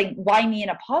 like why me in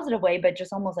a positive way, but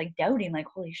just almost like doubting, like,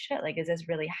 holy shit, like, is this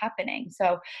really happening?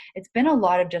 So it's been a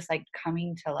lot of just like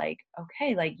coming to like,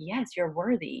 okay, like, yes, you're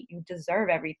worthy. You deserve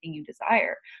everything you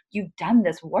desire. You've done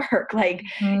this work. Like,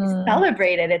 Mhm.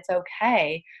 celebrate it. It's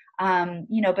okay.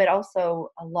 But also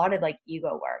a lot of like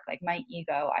ego work. Like my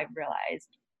ego, I've realized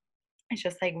it's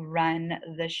just like run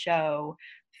the show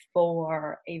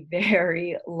for a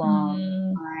very long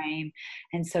Mhm. time.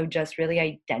 And so just really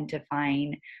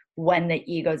identifying when the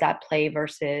ego's at play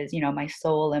versus, my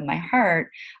soul and my heart.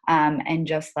 And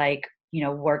just like,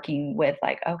 working with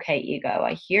like, okay, ego,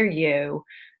 I hear you.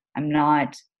 I'm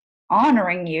not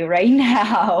honoring you right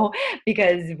now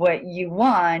because what you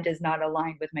want is not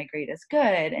aligned with my greatest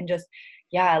good. And just,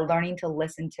 yeah, learning to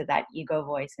listen to that ego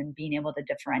voice and being able to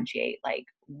differentiate like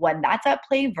when that's at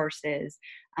play versus,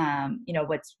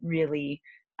 what's really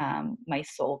my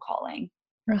soul calling.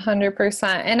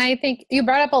 100%. And I think you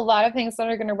brought up a lot of things that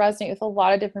are going to resonate with a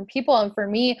lot of different people. And for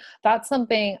me, that's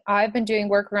something I've been doing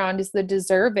work around is the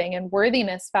deserving and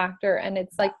worthiness factor. And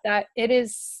it's like that it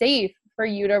is safe for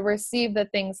you to receive the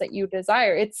things that you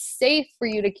desire. It's safe for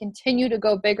you to continue to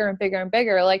go bigger and bigger and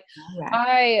bigger. Like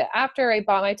Correct. after I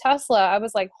bought my Tesla, I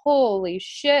was like, holy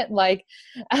shit. Like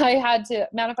I had to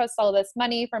manifest all this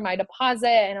money for my deposit.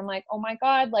 And I'm like, oh my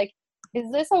God, like, is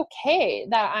this okay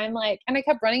that I'm like, and I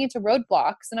kept running into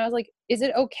roadblocks and I was like, is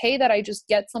it okay that I just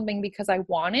get something because I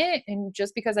want it and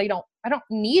just because I don't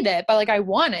need it, but like I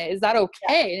want it. Is that Yeah.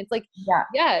 okay? And it's like, Yeah.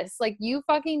 yes, like you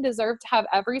fucking deserve to have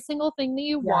every single thing that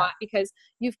you Yeah. want because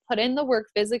you've put in the work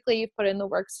physically, you've put in the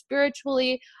work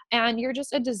spiritually, and you're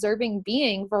just a deserving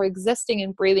being for existing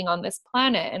and breathing on this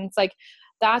planet. And it's like,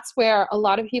 that's where a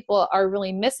lot of people are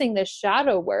really missing this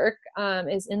shadow work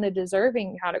is in the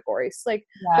deserving categories. Like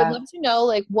I'd Yeah. love to know,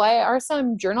 like, what are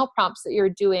some journal prompts that you're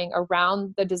doing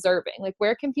around the deserving? Like,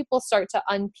 where can people start to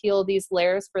unpeel these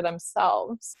layers for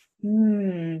themselves?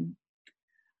 Hmm.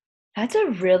 That's a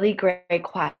really great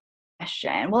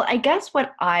question. Well, I guess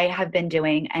what I have been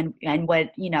doing and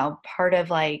what, part of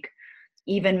like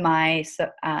even my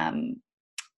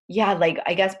yeah, like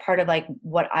I guess part of like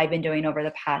what I've been doing over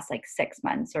the past like 6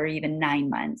 months or even 9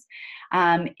 months,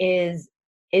 is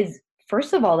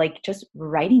first of all like just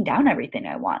writing down everything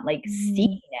I want, like seeing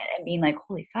Mm, it and being like,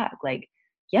 holy fuck, like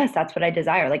yes, that's what I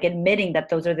desire. Like admitting that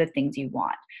those are the things you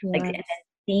want, like and yes. then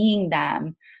seeing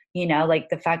them, like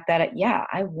the fact that yeah,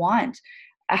 I want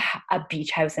a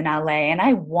beach house in LA, and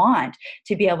I want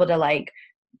to be able to like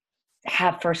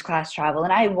have first class travel,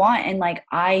 and I want and like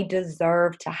I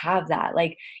deserve to have that.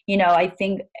 Like, I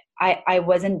think I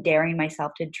wasn't daring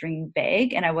myself to dream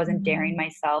big, and I wasn't daring Mm,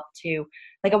 myself to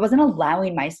like I wasn't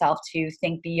allowing myself to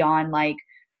think beyond like,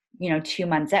 2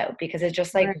 months out, because it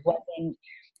just like right. wasn't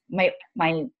my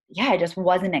yeah, it just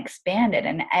wasn't expanded.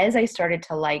 And as I started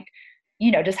to like,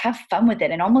 just have fun with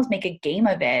it and almost make a game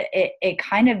of it, it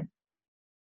kind of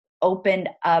opened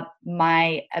up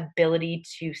my ability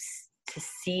to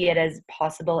see it as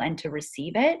possible and to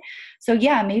receive it. So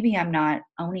yeah, maybe I'm not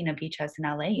owning a beach house in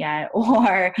LA yet,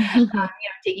 or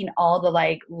taking all the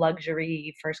like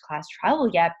luxury first class travel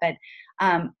yet, but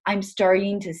I'm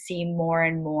starting to see more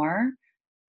and more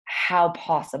how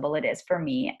possible it is for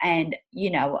me. And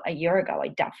a year ago I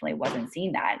definitely wasn't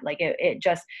seeing that. Like it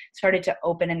just started to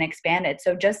open and expand it.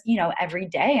 So just every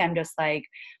day I'm just like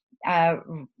uh,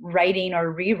 writing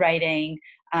or rewriting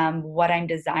what I'm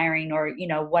desiring, or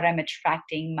what I'm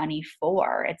attracting money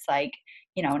for. It's like,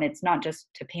 and it's not just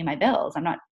to pay my bills. I'm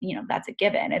not, that's a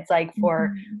given. It's like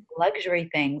for Mhm. luxury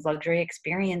things, luxury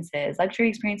experiences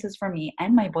for me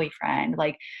and my boyfriend.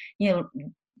 Like,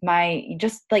 my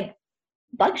just like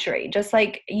luxury, just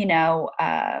like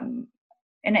and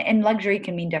luxury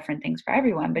can mean different things for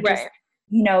everyone, but just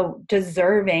Right.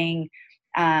 deserving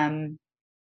um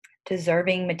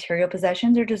deserving material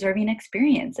possessions or deserving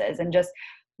experiences, and just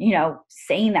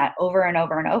saying that over and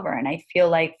over and over. And I feel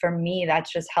like for me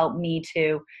that's just helped me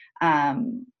to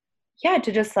um yeah,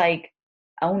 to just like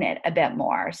own it a bit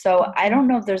more. So I Mhm. don't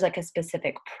know if there's like a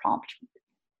specific prompt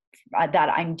that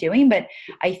I'm doing, but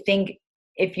I think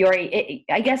if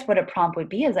I guess what a prompt would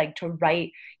be is like to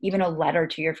write even a letter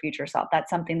to your future self. That's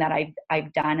something that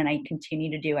I've done and I continue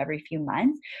to do every few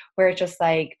months, where it's just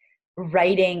like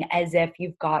writing as if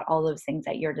you've got all those things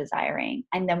that you're desiring.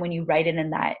 And then when you write it in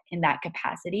that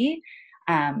capacity,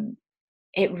 um,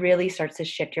 it really starts to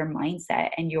shift your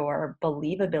mindset and your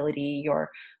believability, your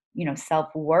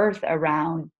self-worth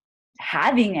around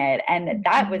having it. And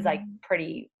that was like Mhm.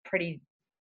 pretty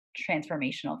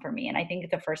transformational for me. And I think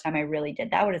the first time I really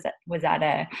did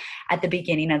that at the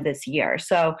beginning of this year.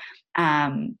 So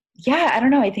yeah, I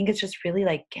don't know. I think it's just really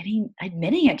like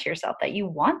admitting it to yourself that you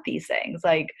want these things.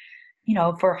 Like,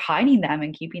 for hiding them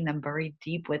and keeping them buried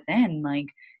deep within, like,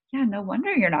 yeah, no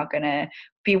wonder you're not going to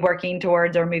be working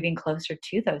towards or moving closer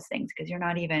to those things because you're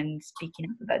not even speaking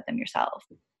up about them yourself.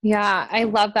 Yeah, I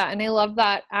love that. And I love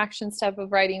that action step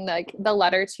of writing like the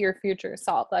letter to your future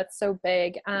self. That's so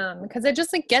big. Because it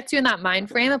just like gets you in that mind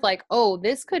frame of like, oh,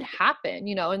 this could happen,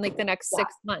 in like the next Yeah.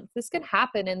 6 months. This could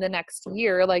happen in the next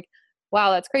year. Like,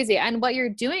 wow, that's crazy. And what you're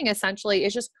doing essentially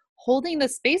is just holding the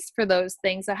space for those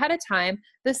things ahead of time,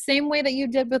 the same way that you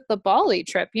did with the Bali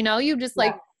trip. You just Yeah.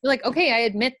 like you're like, okay, I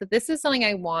admit that this is something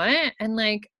I want and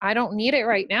like I don't need it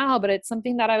right now, but it's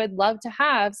something that I would love to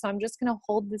have. So I'm just going to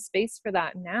hold the space for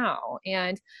that now.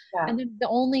 And Yeah. then the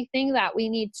only thing that we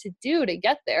need to do to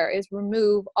get there is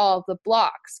remove all of the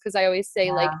blocks. Cause I always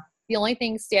say like Yeah. the only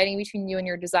thing standing between you and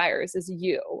your desires is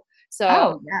you. So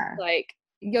Oh, yeah. like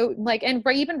and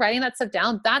even writing that stuff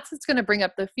down, that's what's going to bring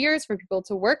up the fears for people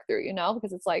to work through,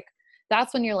 because it's like,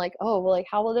 that's when you're like, oh, well, like,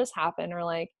 how will this happen? Or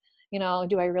like,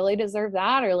 do I really deserve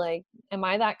that? Or like, am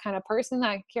I that kind of person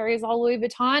that carries all Louis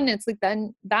Vuitton? It's like,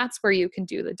 then that's where you can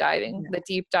do the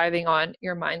deep diving on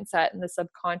your mindset and the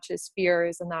subconscious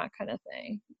fears and that kind of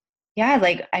thing. Yeah,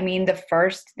 like, I mean, the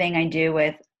first thing I do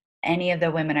with any of the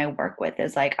women I work with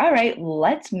is like, all right,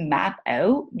 let's map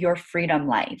out your freedom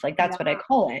life. Like, that's what I Yeah.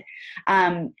 call it.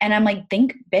 And I'm like,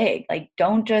 think big. Like,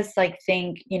 don't just like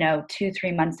think, 2,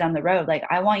 3 months down the road. Like,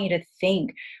 I want you to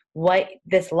think what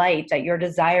this life that you're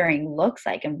desiring looks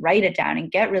like and write it down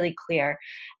and get really clear.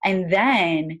 And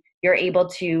then you're able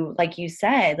to, like you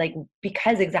said, like,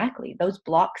 because exactly those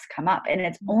blocks come up. And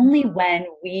it's only when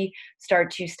we start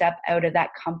to step out of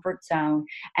that comfort zone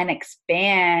and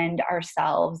expand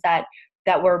ourselves that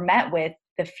we're met with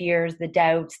the fears, the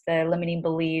doubts, the limiting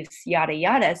beliefs, yada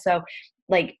yada. So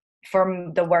like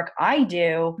from the work I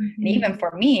do, and Mhm. even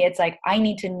for me, it's like I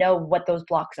need to know what those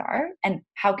blocks are and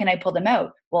how can I pull them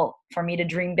out. Well, for me to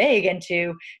dream big and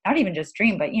to not even just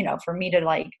dream, but for me to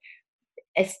like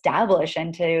establish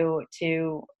and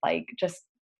to like just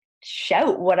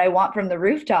shout what I want from the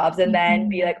rooftops and then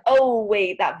be Mhm. like, oh,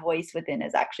 wait, that voice within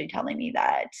is actually telling me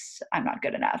that I'm not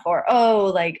good enough. Or, oh,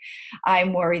 like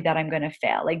I'm worried that I'm going to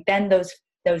fail. Like then those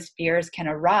fears can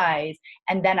arise.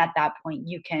 And then at that point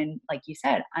you can, like you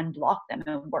said, unblock them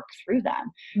and work through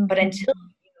them. But until Mhm.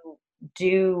 you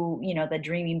do, the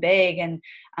dreaming big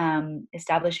and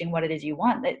establishing what it is you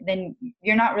want, then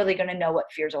you're not really going to know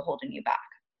what fears are holding you back.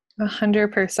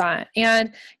 100%.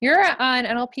 And you're an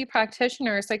NLP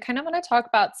practitioner. So I kind of want to talk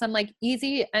about some like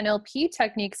easy NLP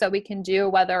techniques that we can do,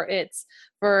 whether it's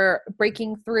for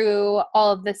breaking through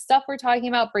all of this stuff we're talking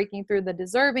about, breaking through the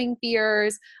deserving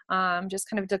fears, just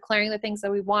kind of declaring the things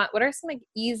that we want. What are some like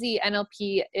easy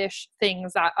NLP-ish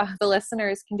things that the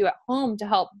listeners can do at home to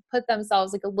help put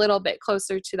themselves like a little bit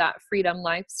closer to that freedom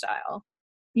lifestyle?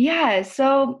 Yeah.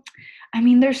 So, I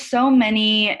mean, there's so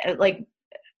many,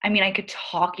 I could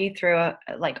talk you through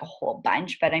like a whole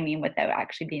bunch, but I mean, without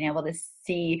actually being able to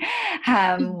see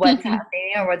what's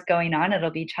happening or what's going on, it'll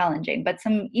be challenging. But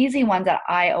some easy ones that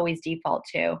I always default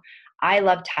to. I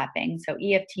love tapping. So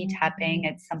EFT tapping,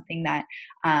 Mhm. it's something that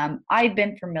I've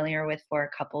been familiar with for a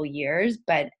couple years,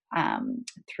 but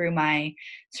through my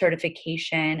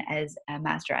certification as a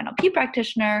master NLP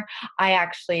practitioner, I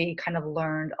actually kind of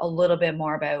learned a little bit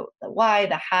more about the why,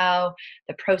 the how,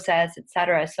 the process,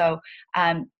 etc. So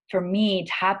for me,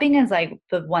 tapping is like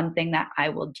the one thing that I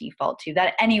will default to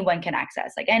that anyone can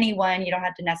access. Like anyone, you don't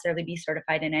have to necessarily be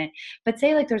certified in it. But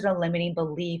say like there's a limiting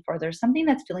belief or there's something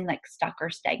that's feeling like stuck or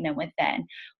stagnant within,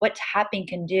 what tapping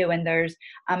can do. And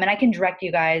and I can direct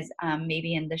you guys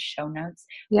maybe in the show notes.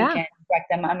 We Yeah. can direct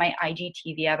them on my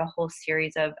IGTV. I have a whole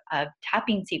series of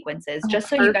tapping sequences Oh, just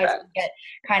so you guys can perfect. get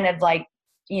kind of like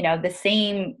the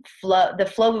same flow. The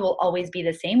flow will always be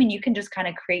the same and you can just kind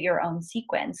of create your own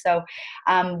sequence. So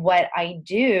what I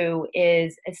do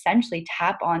is essentially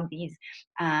tap on these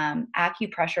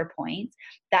acupressure points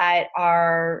that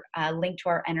are linked to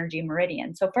our energy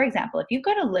meridian. So for example, if you've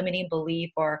got a limiting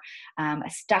belief or a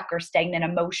stuck or stagnant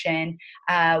emotion,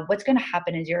 what's going to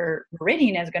happen is your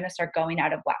meridian is going to start going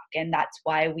out of whack, and that's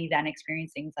why we then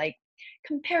experience things like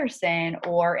comparison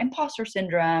or imposter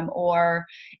syndrome or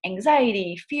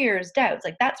anxiety, fears, doubts.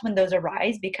 Like that's when those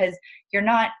arise because you're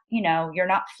not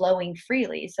flowing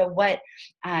freely. So what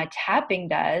tapping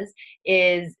does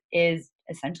is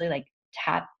essentially like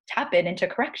tap it into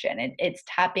correction. It's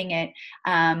tapping it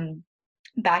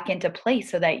back into place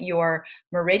so that your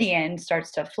meridian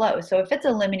starts to flow. So if it's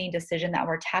a limiting decision that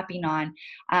we're tapping on,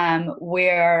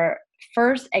 we're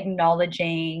first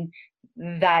acknowledging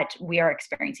that we are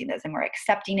experiencing this and we're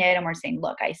accepting it and we're saying,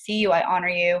 look, I see you, I honor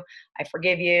you, I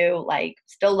forgive you, like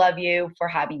still love you for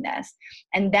having this.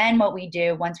 And then what we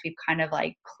do once we've kind of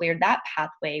like cleared that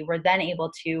pathway, we're then able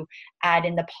to add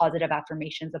in the positive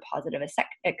affirmations, the positive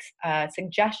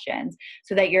suggestions,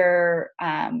 so that your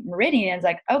meridian is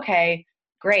like, okay,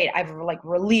 great, I've like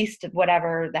released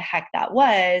whatever the heck that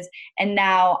was, and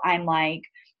now I'm like,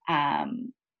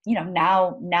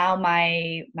 now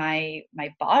my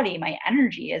body, my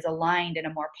energy is aligned in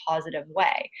a more positive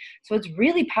way. So it's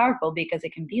really powerful because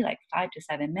it can be like 5 to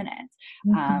 7 minutes,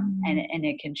 and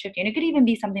it can shift you. And it could even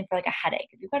be something for like a headache.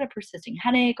 If you've got a persisting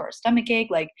headache or a stomach ache,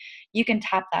 like you can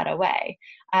tap that away.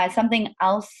 Something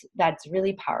else that's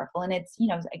really powerful, and it's,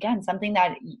 again, something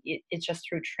that it's just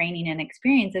through training and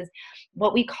experience, is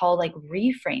what we call like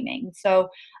reframing. So,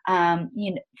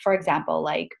 for example,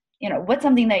 like, what's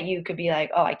something that you could be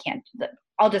like, oh, I can't,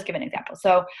 I'll just give an example.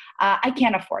 So I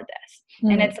can't afford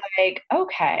this. And it's like,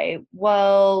 okay,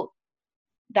 well,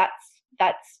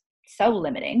 that's so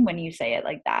limiting when you say it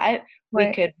like that. Right.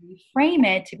 We could reframe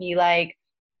it to be like,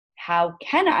 how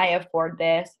can I afford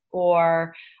this?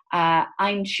 Or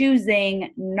I'm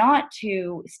choosing not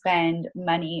to spend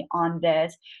money on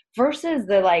this, versus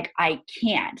the like, I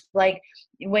can't. Like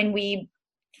when we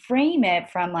frame it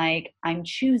from like, I'm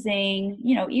choosing,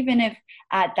 even if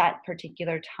at that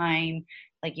particular time,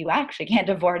 like you actually can't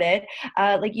afford it,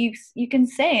 like you can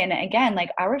say, and again, like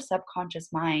our subconscious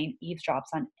mind eavesdrops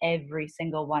on every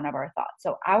single one of our thoughts.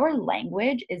 So our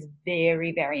language is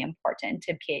very, very important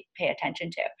to pay attention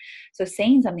to. So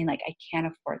saying something like, I can't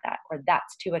afford that, or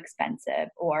that's too expensive,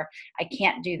 or I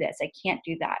can't do this, I can't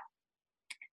do that.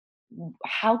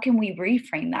 How can we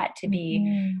reframe that to be,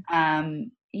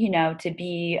 to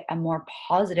be a more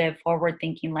positive, forward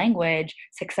thinking language,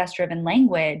 success driven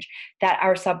language that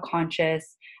our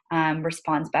subconscious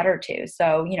responds better to?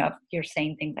 So, if you're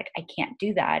saying things like, I can't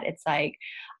do that, it's like,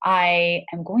 I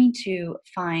am going to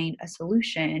find a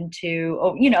solution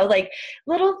to, like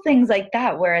little things like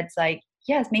that, where it's like,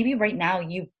 yes, maybe right now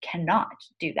you cannot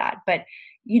do that, but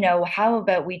how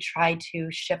about we try to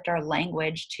shift our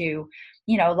language to,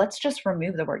 let's just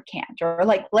remove the word can't, or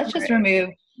like, let's just remove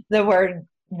the word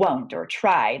won't or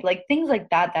tried, like things like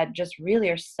that, that just really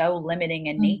are so limiting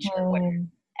in nature,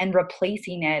 and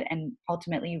replacing it and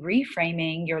ultimately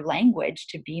reframing your language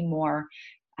to be more,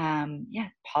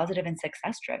 positive and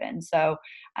success driven. So,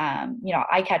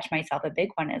 I catch myself, a big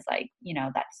one is like,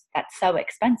 that's so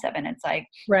expensive. And it's like,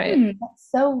 Right. that's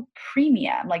so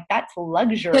premium. Like that's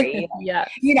luxury. Yeah.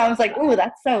 It's like, ooh,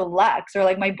 that's so luxe. Or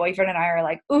like my boyfriend and I are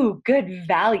like, ooh, good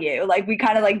value. Like we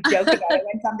kind of like joke about it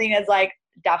when something is like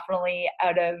definitely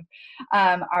out of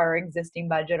our existing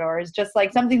budget, or is just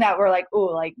like something that we're like,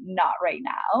 ooh, like not right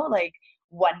now. Like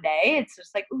one day it's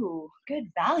just like, ooh, good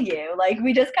value. Like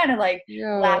we just kind of like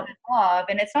laugh it off.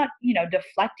 And it's not,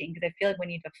 deflecting, because I feel like when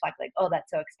you deflect like, oh,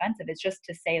 that's so expensive, it's just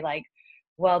to say like,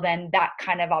 well, then that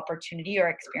kind of opportunity or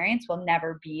experience will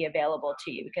never be available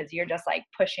to you, because you're just like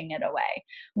pushing it away.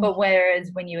 But whereas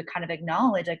when you kind of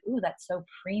acknowledge like, ooh, that's so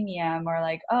premium, or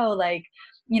like, oh, like,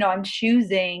 I'm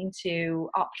choosing to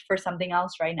opt for something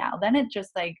else right now, then it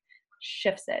just like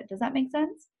shifts it. Does that make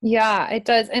sense? Yeah, it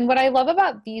does. And what I love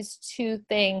about these two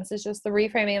things is just the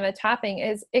reframing and the tapping,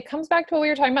 is it comes back to what we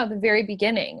were talking about at the very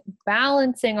beginning,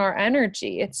 balancing our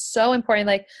energy. It's so important.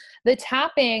 Like the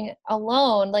tapping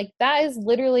alone, like that is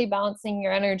literally balancing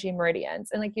your energy meridians.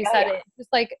 And like you said, it just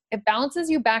like, it balances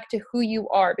you back to who you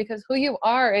are, because who you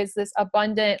are is this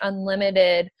abundant,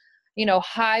 unlimited,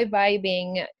 high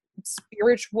vibing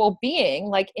spiritual being,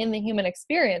 like in the human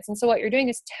experience. And so what you're doing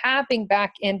is tapping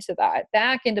back into that,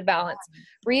 back into balance,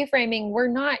 reframing. We're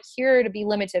not here to be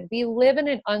limited. We live in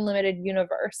an unlimited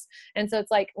universe. And so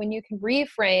it's like when you can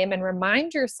reframe and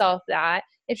remind yourself that,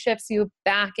 it shifts you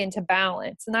back into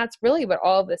balance. And that's really what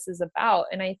all of this is about.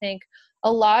 And I think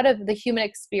a lot of the human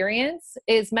experience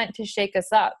is meant to shake us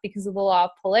up because of the law of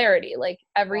polarity. Like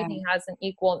everything has an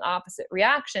equal and opposite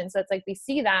reaction. So it's like we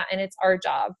see that, and it's our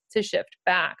job to shift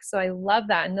back. So I love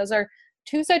that. And those are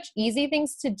two such easy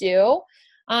things to do,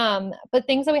 but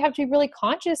things that we have to be really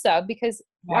conscious of, because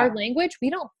our language, we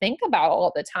don't think about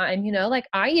all the time. Like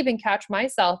I even catch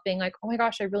myself being like, oh my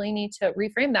gosh, I really need to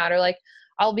reframe that. Or like,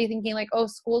 I'll be thinking like, oh,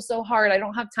 school's so hard, I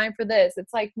don't have time for this.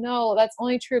 It's like, no, that's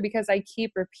only true because I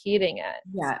keep repeating it.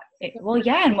 Yeah.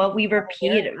 And what we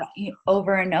repeat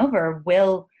over and over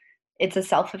it's a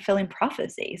self-fulfilling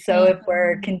prophecy. So if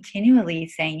we're continually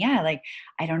saying, like,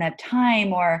 I don't have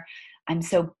time, or I'm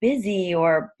so busy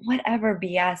or whatever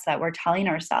BS that we're telling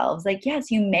ourselves. Like, yes,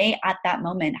 you may at that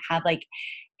moment have like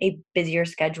a busier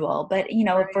schedule, but you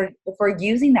know, Right. if we're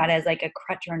using that as like a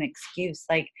crutch or an excuse,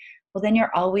 like, well, then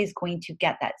you're always going to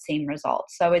get that same result.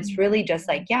 So it's really just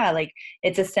like, Mhm. yeah, like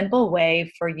it's a simple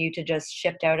way for you to just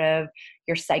shift out of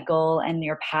your cycle and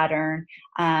your pattern,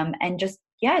 and just,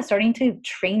 yeah, starting to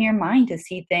train your mind to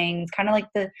see things kind of like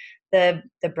the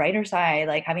brighter side,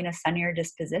 like having a sunnier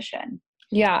disposition.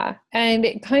 Yeah.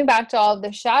 And coming back to all of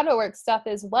the shadow work stuff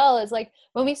as well, is like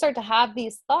when we start to have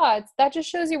these thoughts, that just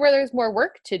shows you where there's more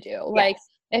work to do. Like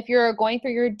Yes. if you're going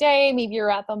through your day, maybe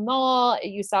you're at the mall,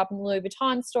 you stop in the Louis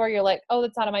Vuitton store, you're like, oh,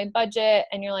 that's out of my budget.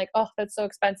 And you're like, oh, that's so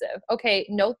expensive. Okay,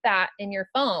 note that in your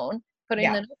phone, put it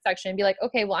in Yeah. the note section and be like,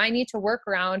 okay, well, I need to work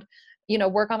around,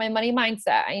 work on my money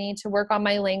mindset. I need to work on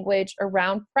my language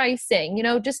around pricing,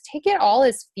 just take it all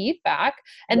as feedback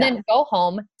and Yeah. then go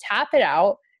home, tap it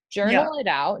out, Yeah. journal it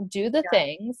out, do the Yeah.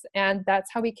 things, and that's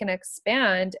how we can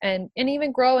expand and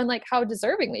even grow in like how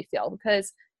deserving we feel.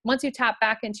 Because once you tap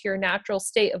back into your natural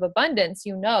state of abundance,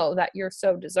 you know that you're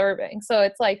so deserving. So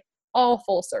it's like all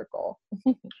full circle.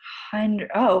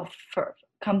 Oh, for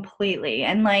completely.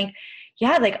 And like,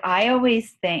 yeah, like I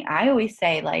always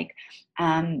say like,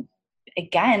 um,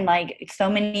 again, like so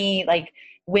many like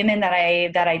women that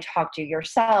I talk to,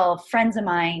 yourself, friends of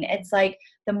mine, it's like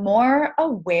the more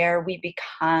aware we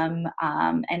become,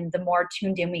 and the more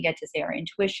tuned in we get to say our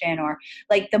intuition, or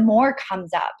like the more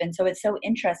comes up. And so it's so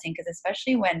interesting because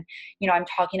especially when, I'm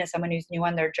talking to someone who's new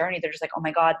on their journey, they're just like, oh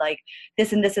my God, like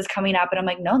this and this is coming up. And I'm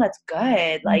like, no, that's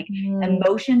good. Like Mhm.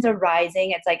 emotions are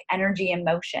rising. It's like energy in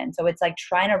motion. So it's like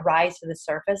trying to rise to the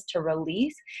surface to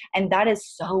release. And that is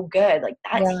so good. Like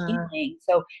that's Yeah. healing.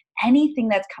 So anything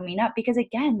that's coming up, because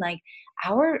again, like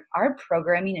our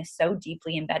programming is so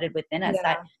deeply embedded within us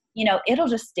that, Yeah. it'll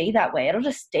just stay that way. It'll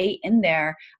just stay in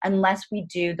there unless we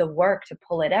do the work to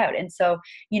pull it out. And so,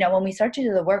 when we start to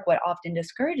do the work, what often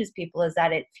discourages people is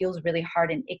that it feels really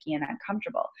hard and icky and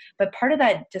uncomfortable. But part of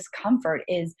that discomfort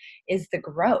is the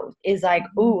growth, is like,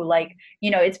 Mhm. ooh, like,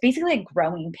 it's basically like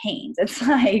growing pains. It's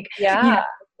like, you know, Yeah.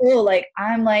 oh, like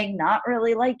I'm like not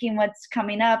really liking what's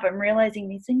coming up. I'm realizing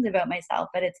these things about myself,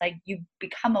 but it's like you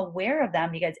become aware of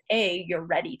them because A, you're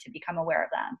ready to become aware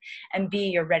of them, and B,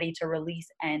 you're ready to release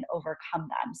and overcome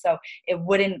them. So it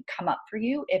wouldn't come up for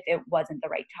you if it wasn't the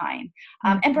right time.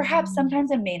 And perhaps Mhm.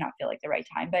 sometimes it may not feel like the right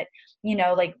time, but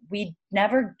like we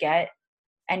never get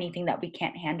anything that we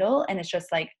can't handle. And it's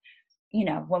just like,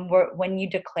 when you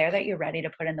declare that you're ready to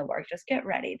put in the work, just get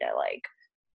ready to like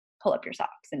pull up your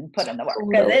socks and put in the work,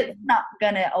 because Totally. it's not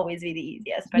gonna always be the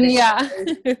easiest, but it's Yeah.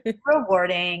 always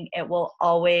rewarding. It will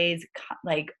always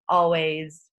like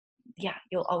always, yeah,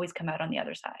 you'll always come out on the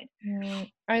other side.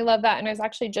 I love that. And I was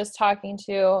actually just talking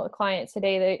to a client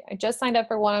today that I just signed up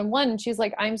for one-on-one. And she's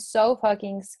like, I'm so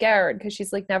fucking scared because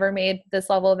she's like never made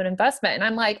this level of an investment. And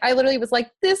I'm like, I literally was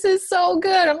like, this is so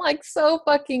good. I'm like, so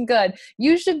fucking good.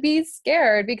 You should be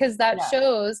scared because that Yeah.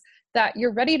 shows that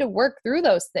you're ready to work through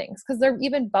those things because they're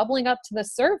even bubbling up to the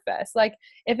surface. Like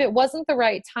if it wasn't the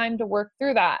right time to work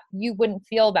through that, you wouldn't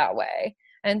feel that way.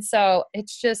 And so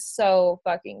it's just so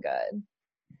fucking good.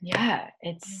 Yeah,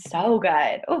 it's so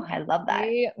good. Oh, I love that.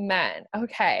 Amen.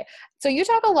 Okay. So you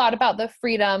talk a lot about the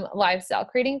freedom lifestyle,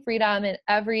 creating freedom in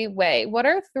every way. What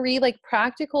are three like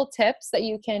practical tips that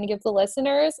you can give the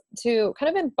listeners to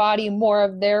kind of embody more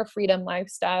of their freedom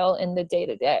lifestyle in the day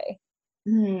to day?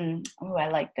 Oh, I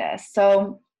like this.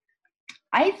 So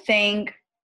I think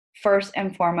first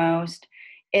and foremost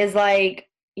is like,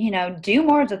 do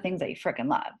more of the things that you freaking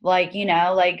love. Like,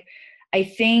 like I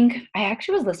think I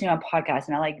actually was listening to a podcast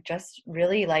and I like just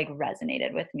really like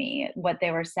resonated with me what they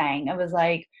were saying. It was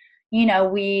like,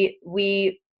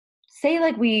 we say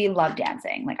like we love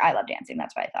dancing. Like I love dancing.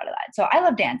 That's why I thought of that. So I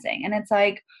love dancing. And it's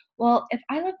like, well, if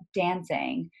I love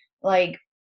dancing, like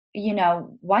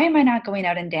why am I not going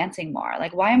out and dancing more?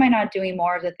 Like, why am I not doing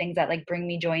more of the things that like bring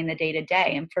me joy in the day to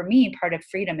day? And for me, part of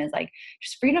freedom is like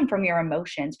just freedom from your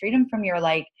emotions, freedom from your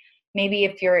like, maybe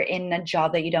if you're in a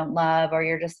job that you don't love, or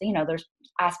you're just, there's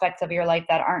aspects of your life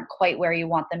that aren't quite where you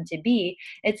want them to be.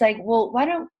 It's like, well, why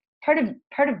don't part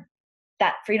of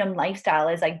that freedom lifestyle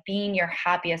is like being your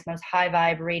happiest, most high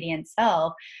vibe, radiant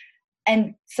self,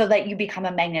 and so that you become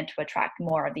a magnet to attract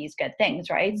more of these good things,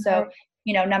 right? So,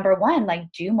 Right. number one, like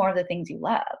do more of the things you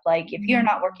love. Like if you're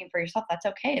not working for yourself, that's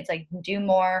okay. It's like do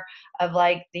more of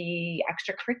like the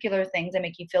extracurricular things that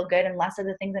make you feel good and less of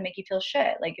the things that make you feel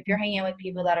shit. Like if you're hanging out with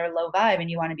people that are low vibe and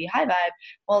you want to be high vibe,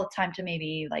 well, it's time to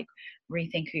maybe like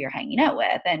rethink who you're hanging out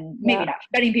with, and maybe Yeah. not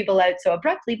shutting people out so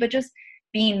abruptly, but just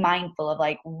being mindful of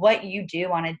like what you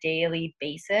do on a daily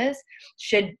basis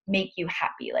should make you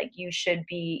happy. Like you should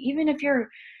be, even if you're,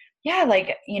 yeah,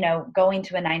 like, going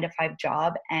to a 9 to 5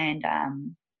 job and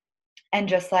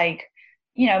just like,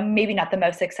 maybe not the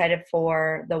most excited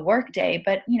for the work day,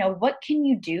 but what can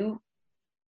you do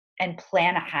and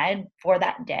plan ahead for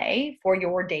that day, for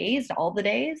your days, all the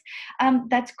days,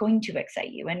 that's going to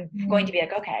excite you and going to be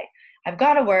like, okay, I've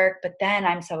got to work, but then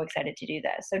I'm so excited to do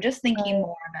this. So just thinking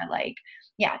more about like,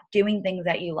 yeah, doing things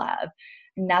that you love.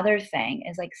 Another thing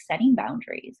is like setting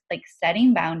boundaries,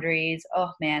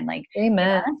 Oh man, like the Amen.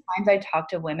 amount of times I talk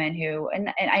to women who,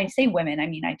 and I say women, I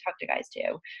mean, I talk to guys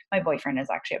too. My boyfriend is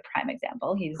actually a prime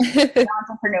example. He's an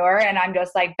entrepreneur, and I'm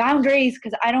just like boundaries.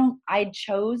 Cause I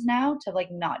chose now to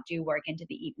like not do work into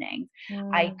the evenings.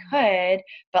 I could,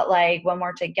 but like when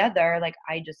we're together, like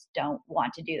I just don't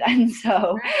want to do that. And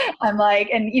so I'm like,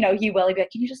 and he will be like,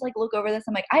 can you just like look over this?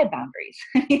 I'm like, I have boundaries.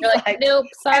 He's You're like, nope, and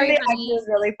sorry, it actually honey. was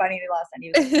really funny the last time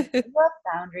he was like, you have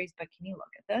boundaries, but can you look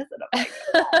at this? And I'm like,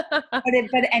 oh.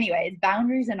 but anyways,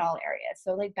 boundaries in all areas.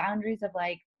 So like boundaries of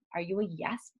like, are you a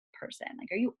yes person? Like,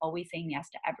 are you always saying yes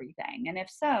to everything? And if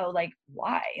so, like,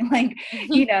 why? Like,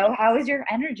 how is your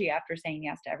energy after saying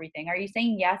yes to everything? Are you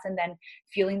saying yes and then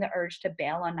feeling the urge to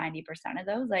bail on 90% of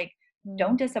those? Like,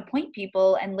 don't disappoint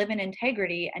people and live in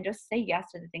integrity and just say yes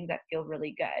to the things that feel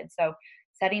really good. So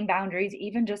setting boundaries,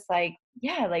 even just like,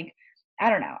 yeah, like, I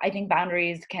don't know. I think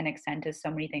boundaries can extend to so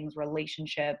many things,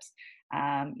 relationships,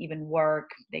 even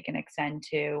work. They can extend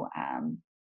to,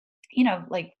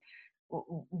 like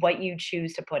what you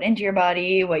choose to put into your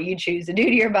body, what you choose to do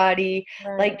to your body.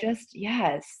 Like just,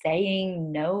 yeah,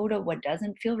 saying no to what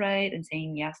doesn't feel right and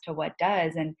saying yes to what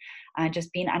does. And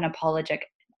just being unapologetic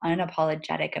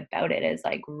about it is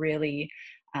like really,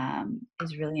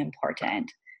 is really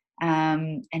important.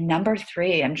 And number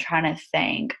 3, I'm trying to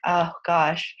think, oh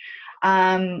gosh.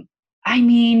 I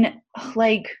mean,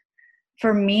 like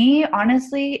for me,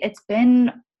 honestly, it's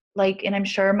been like, and I'm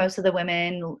sure most of the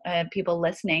women, people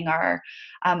listening are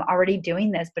already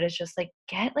doing this, but it's just like,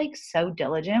 get like so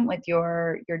diligent with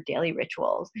your daily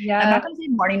rituals. And I'm Yeah, not going to say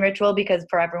morning ritual because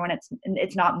for everyone,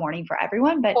 it's not morning for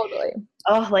everyone, but totally.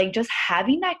 like just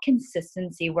having that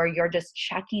consistency where you're just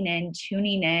checking in,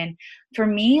 tuning in. For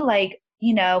me, like,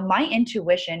 my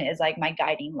intuition is like my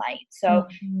guiding light. So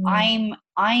I'm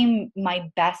my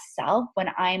best self when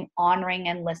I'm honoring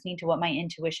and listening to what my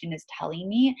intuition is telling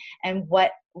me and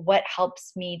what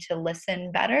helps me to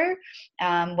listen better.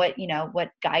 What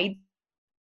guides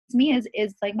me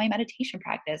is like my meditation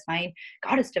practice, my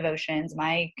goddess devotions,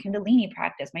 my kundalini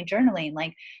practice, my journaling.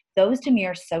 Like those to me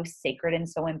are so sacred and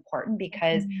so important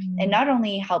because it not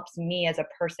only helps me as a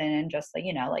person and just like,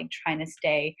 like trying to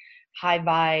stay high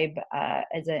vibe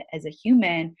as a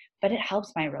human, but it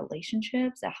helps my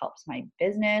relationships, it helps my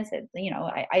business.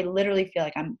 I literally feel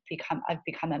like I've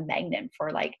become a magnet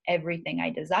for like everything I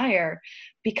desire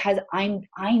because I'm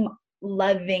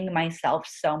loving myself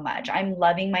so much. I'm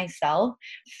loving myself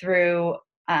through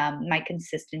my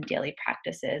consistent daily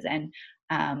practices. And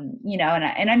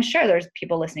and I'm sure there's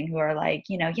people listening who are like,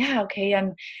 yeah, okay,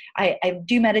 I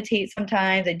do meditate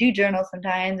sometimes, I do journal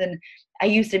sometimes, and I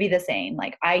used to be the same.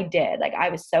 Like I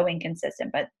was so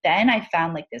inconsistent, but then I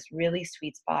found like this really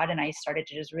sweet spot, and I started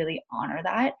to just really honor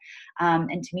that.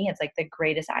 And to me, it's like the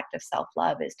greatest act of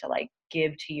self-love is to like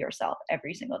give to yourself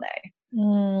every single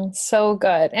day. So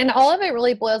good. And all of it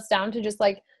really boils down to just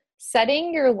like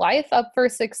setting your life up for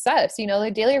success.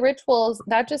 The daily rituals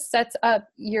that just sets up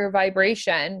your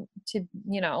vibration to,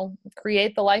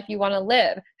 create the life you want to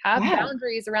live. Have Yeah.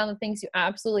 boundaries around the things you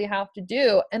absolutely have to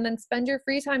do, and then spend your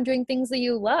free time doing things that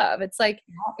you love. It's like,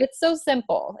 it's so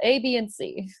simple. A, B, and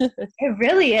C. It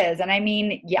really is. And I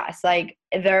mean, yes, like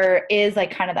there is like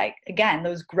kind of like, again,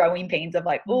 those growing pains of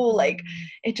like, oh, like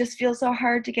it just feels so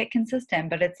hard to get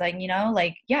consistent. But it's like,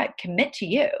 like, yeah, commit to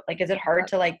you. Like, is it hard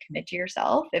to like commit to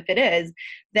yourself? If it is,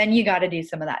 then you got to do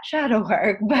some of that shadow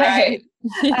work. Right.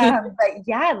 But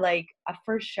yeah, like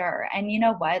for sure. And you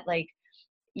know what? Like,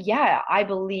 yeah, I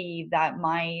believe that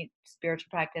my spiritual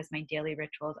practice, my daily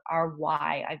rituals are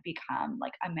why I've become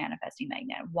like a manifesting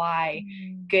magnet, why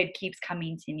good keeps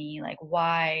coming to me, like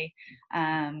why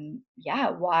I'm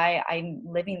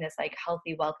living this like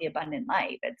healthy, wealthy, abundant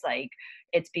life. It's like,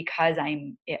 it's because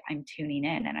I'm tuning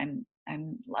in and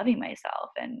I'm loving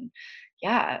myself. And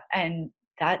yeah, and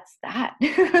that's that.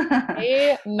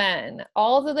 Amen.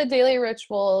 All of the daily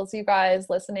rituals, you guys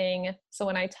listening. So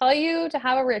when I tell you to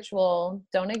have a ritual,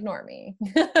 don't ignore me.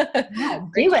 Yeah,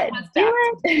 do Rachael it. has Do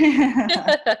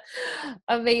it. steps.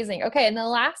 Amazing. Okay. And the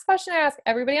last question I ask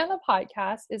everybody on the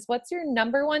podcast is, what's your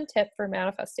number one tip for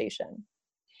manifestation?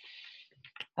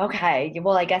 Okay.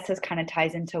 Well, I guess this kind of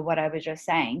ties into what I was just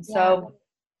saying. Yeah. So,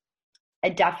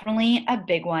 definitely a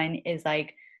big one is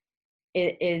like,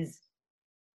 it is,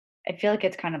 I feel like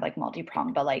it's kind of like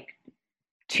multi-pronged, but like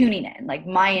tuning in, like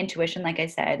my intuition, like I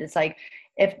said, it's like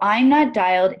if I'm not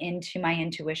dialed into my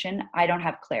intuition, I don't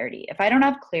have clarity. If I don't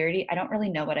have clarity, I don't really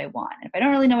know what I want. If I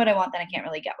don't really know what I want, then I can't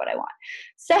really get what I want.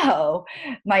 So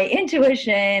my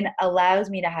intuition allows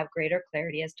me to have greater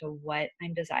clarity as to what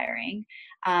I'm desiring.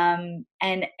 And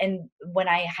when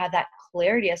I have that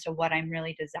clarity as to what I'm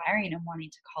really desiring and wanting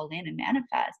to call in and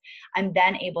manifest, I'm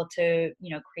then able to,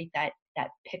 create that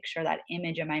picture, that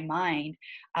image in my mind,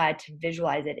 to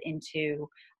visualize it into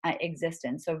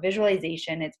existence. So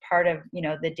visualization, it's part of,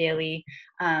 the daily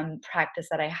practice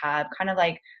that I have, kind of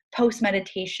like post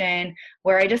meditation,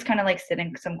 where I just kind of like sit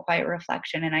in some quiet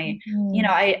reflection. And Mhm.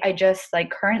 I just like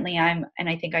currently and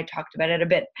I think I talked about it a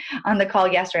bit on the call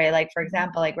yesterday. Like, for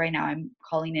example, like right now I'm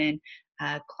calling in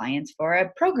clients for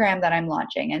a program that I'm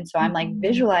launching. And so I'm like Mhm.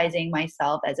 visualizing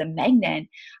myself as a magnet,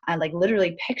 like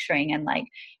literally picturing and like,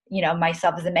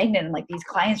 myself as a magnet, and like these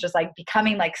clients just like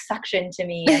becoming like suction to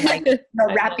me, and like, I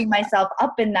love wrapping myself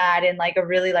up in that in like a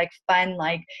really like fun,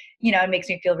 like, it makes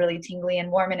me feel really tingly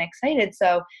and warm and excited.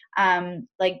 So,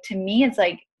 like to me, it's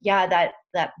like, yeah,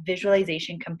 that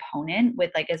visualization component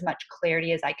with like as much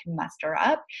clarity as I can muster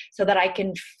up, so that I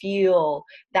can feel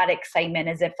that excitement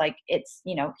as if like it's,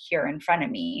 here in front of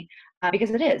me,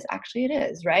 because it is,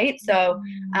 right? So,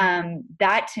 Mhm.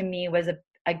 that to me was a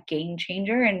game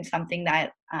changer, and something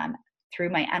that, through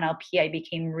my NLP, I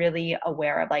became really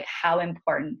aware of like how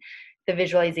important the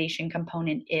visualization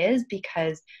component is,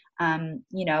 because,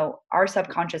 our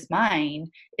subconscious mind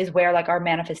is where like our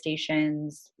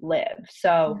manifestations live.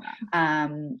 So, Yeah.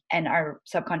 and our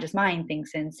subconscious mind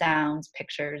thinks in sounds,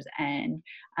 pictures, and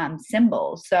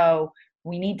symbols. So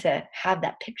we need to have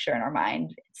that picture in our mind.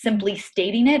 Mhm. Simply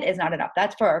stating it is not enough.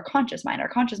 That's for our conscious mind. Our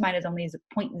conscious mind is only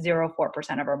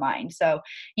 0.04% of our mind. So,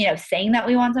 saying that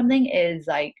we want something is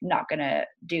like not going to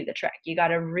do the trick. You got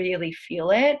to really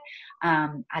feel it,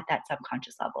 at that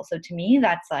subconscious level. So to me,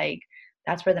 that's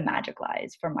where the magic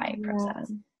lies for my Yeah.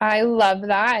 process. I love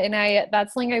that. And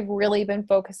that's something I've really been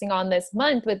focusing on this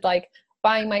month with like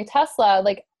buying my Tesla.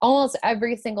 Like almost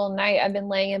every single night I've been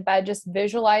laying in bed just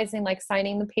visualizing like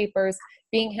signing the papers,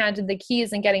 being handed the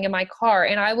keys and getting in my car.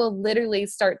 And I will literally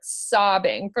start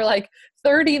sobbing for like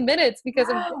 30 minutes because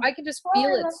Wow. I can just Oh,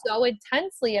 feel I it love so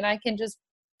intensely and I can just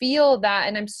feel that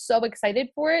and I'm so excited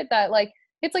for it that like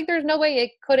it's like there's no way it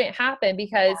couldn't happen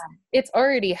because that. it's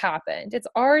already happened. It's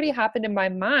already happened in my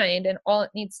mind, and all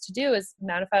it needs to do is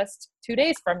manifest 2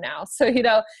 days from now. So,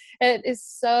 it is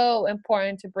so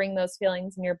important to bring those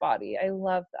feelings in your body. I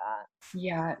love that.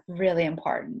 Yeah, really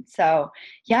important. So,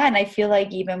 yeah, and I feel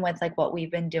like even with like what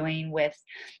we've been doing with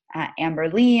Amber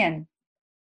Lee, and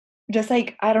just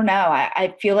like, I don't know,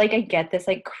 I feel like I get this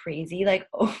like crazy, like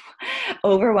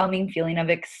overwhelming feeling of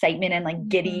excitement and like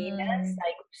giddiness, Mhm.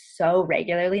 like so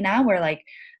regularly now, where like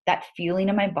that feeling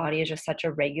in my body is just such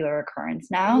a regular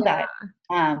occurrence now, Yeah,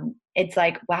 that it's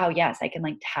like, wow, yes, I can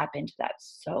like tap into that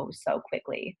so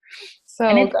quickly.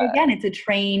 And so it's, good. again,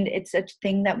 it's a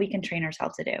thing that we can train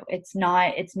ourselves to do. It's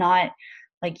not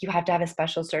like you have to have a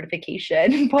special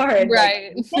certification for it. Like,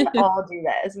 Right. we can all do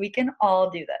this. We can all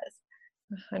do this.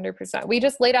 100%. We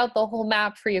just laid out the whole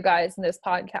map for you guys in this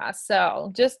podcast.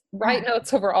 So just Yeah. write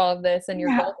notes over all of this and you're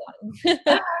Yeah.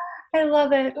 golden. I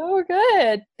love it. Oh,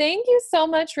 good. Thank you so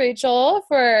much, Rachel,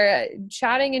 for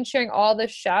chatting and sharing all the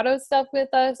shadow stuff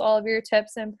with us, all of your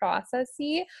tips and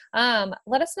processes.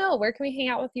 Let us know, where can we hang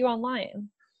out with you online?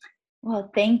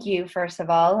 Well, thank you, first of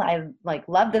all. I like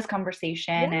love this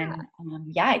conversation, Yeah.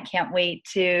 and yeah, I can't wait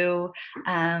to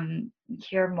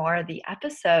hear more of the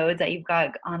episodes that you've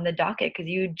got on the docket, because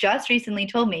you just recently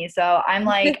told me. So I'm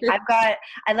like,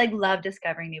 I like love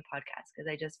discovering new podcasts, because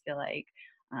I just feel like,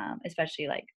 especially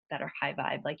like that are high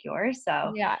vibe like yours.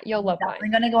 So Yeah, you'll I'm love definitely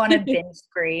mine. going to go on a binge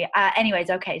spree.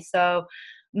 Anyways, okay, so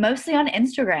mostly on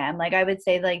Instagram. Like, I would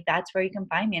say like that's where you can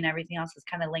find me, and everything else is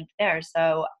kind of linked there.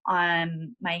 So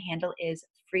my handle is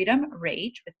Freedom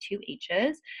Rage with two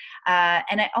H's.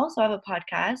 And I also have a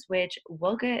podcast which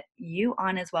we'll get you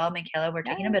on as well, Michaela. We're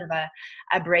taking a Yeah. bit of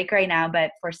a break right now,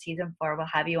 but for season 4 we'll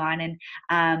have you on.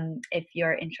 And if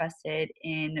you're interested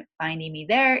in finding me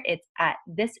there, it's at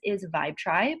This Is Vibe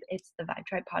Tribe. It's the Vibe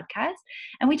Tribe podcast.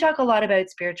 And we talk a lot about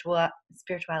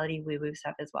spirituality, woo-woo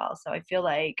stuff as well. So yeah, I feel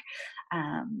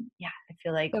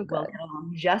like So we'll good. get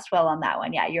along just well on that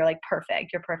one. Yeah, you're like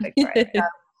perfect. You're perfect for it. So,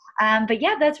 but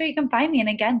yeah, that's where you can find me. And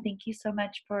again, thank you so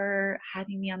much for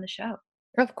having me on the show.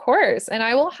 Of course. And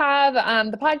I will have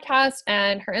the podcast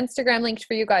and her Instagram linked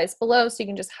for you guys below. So you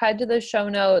can just head to the show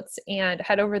notes and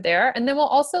head over there. And then we'll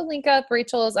also link up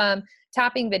Rachel's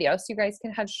tapping video. So you guys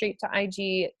can head straight to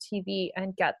IGTV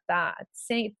and get that.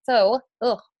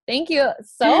 Thank you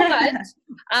so much.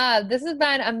 This has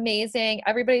been amazing.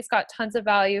 Everybody's got tons of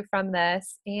value from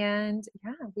this. And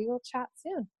yeah, we will chat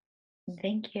soon.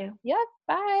 Thank you. Yep.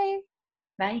 Bye.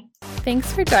 Bye.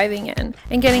 Thanks for diving in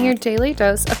and getting your daily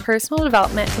dose of personal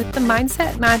development with the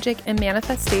Mindset, Magic, and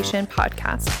Manifestation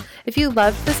podcast. If you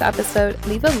loved this episode,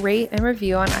 leave a rate and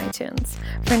review on iTunes.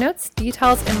 For notes,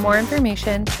 details, and more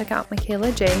information, check out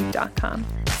michaelaj.com.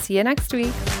 See you next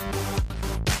week.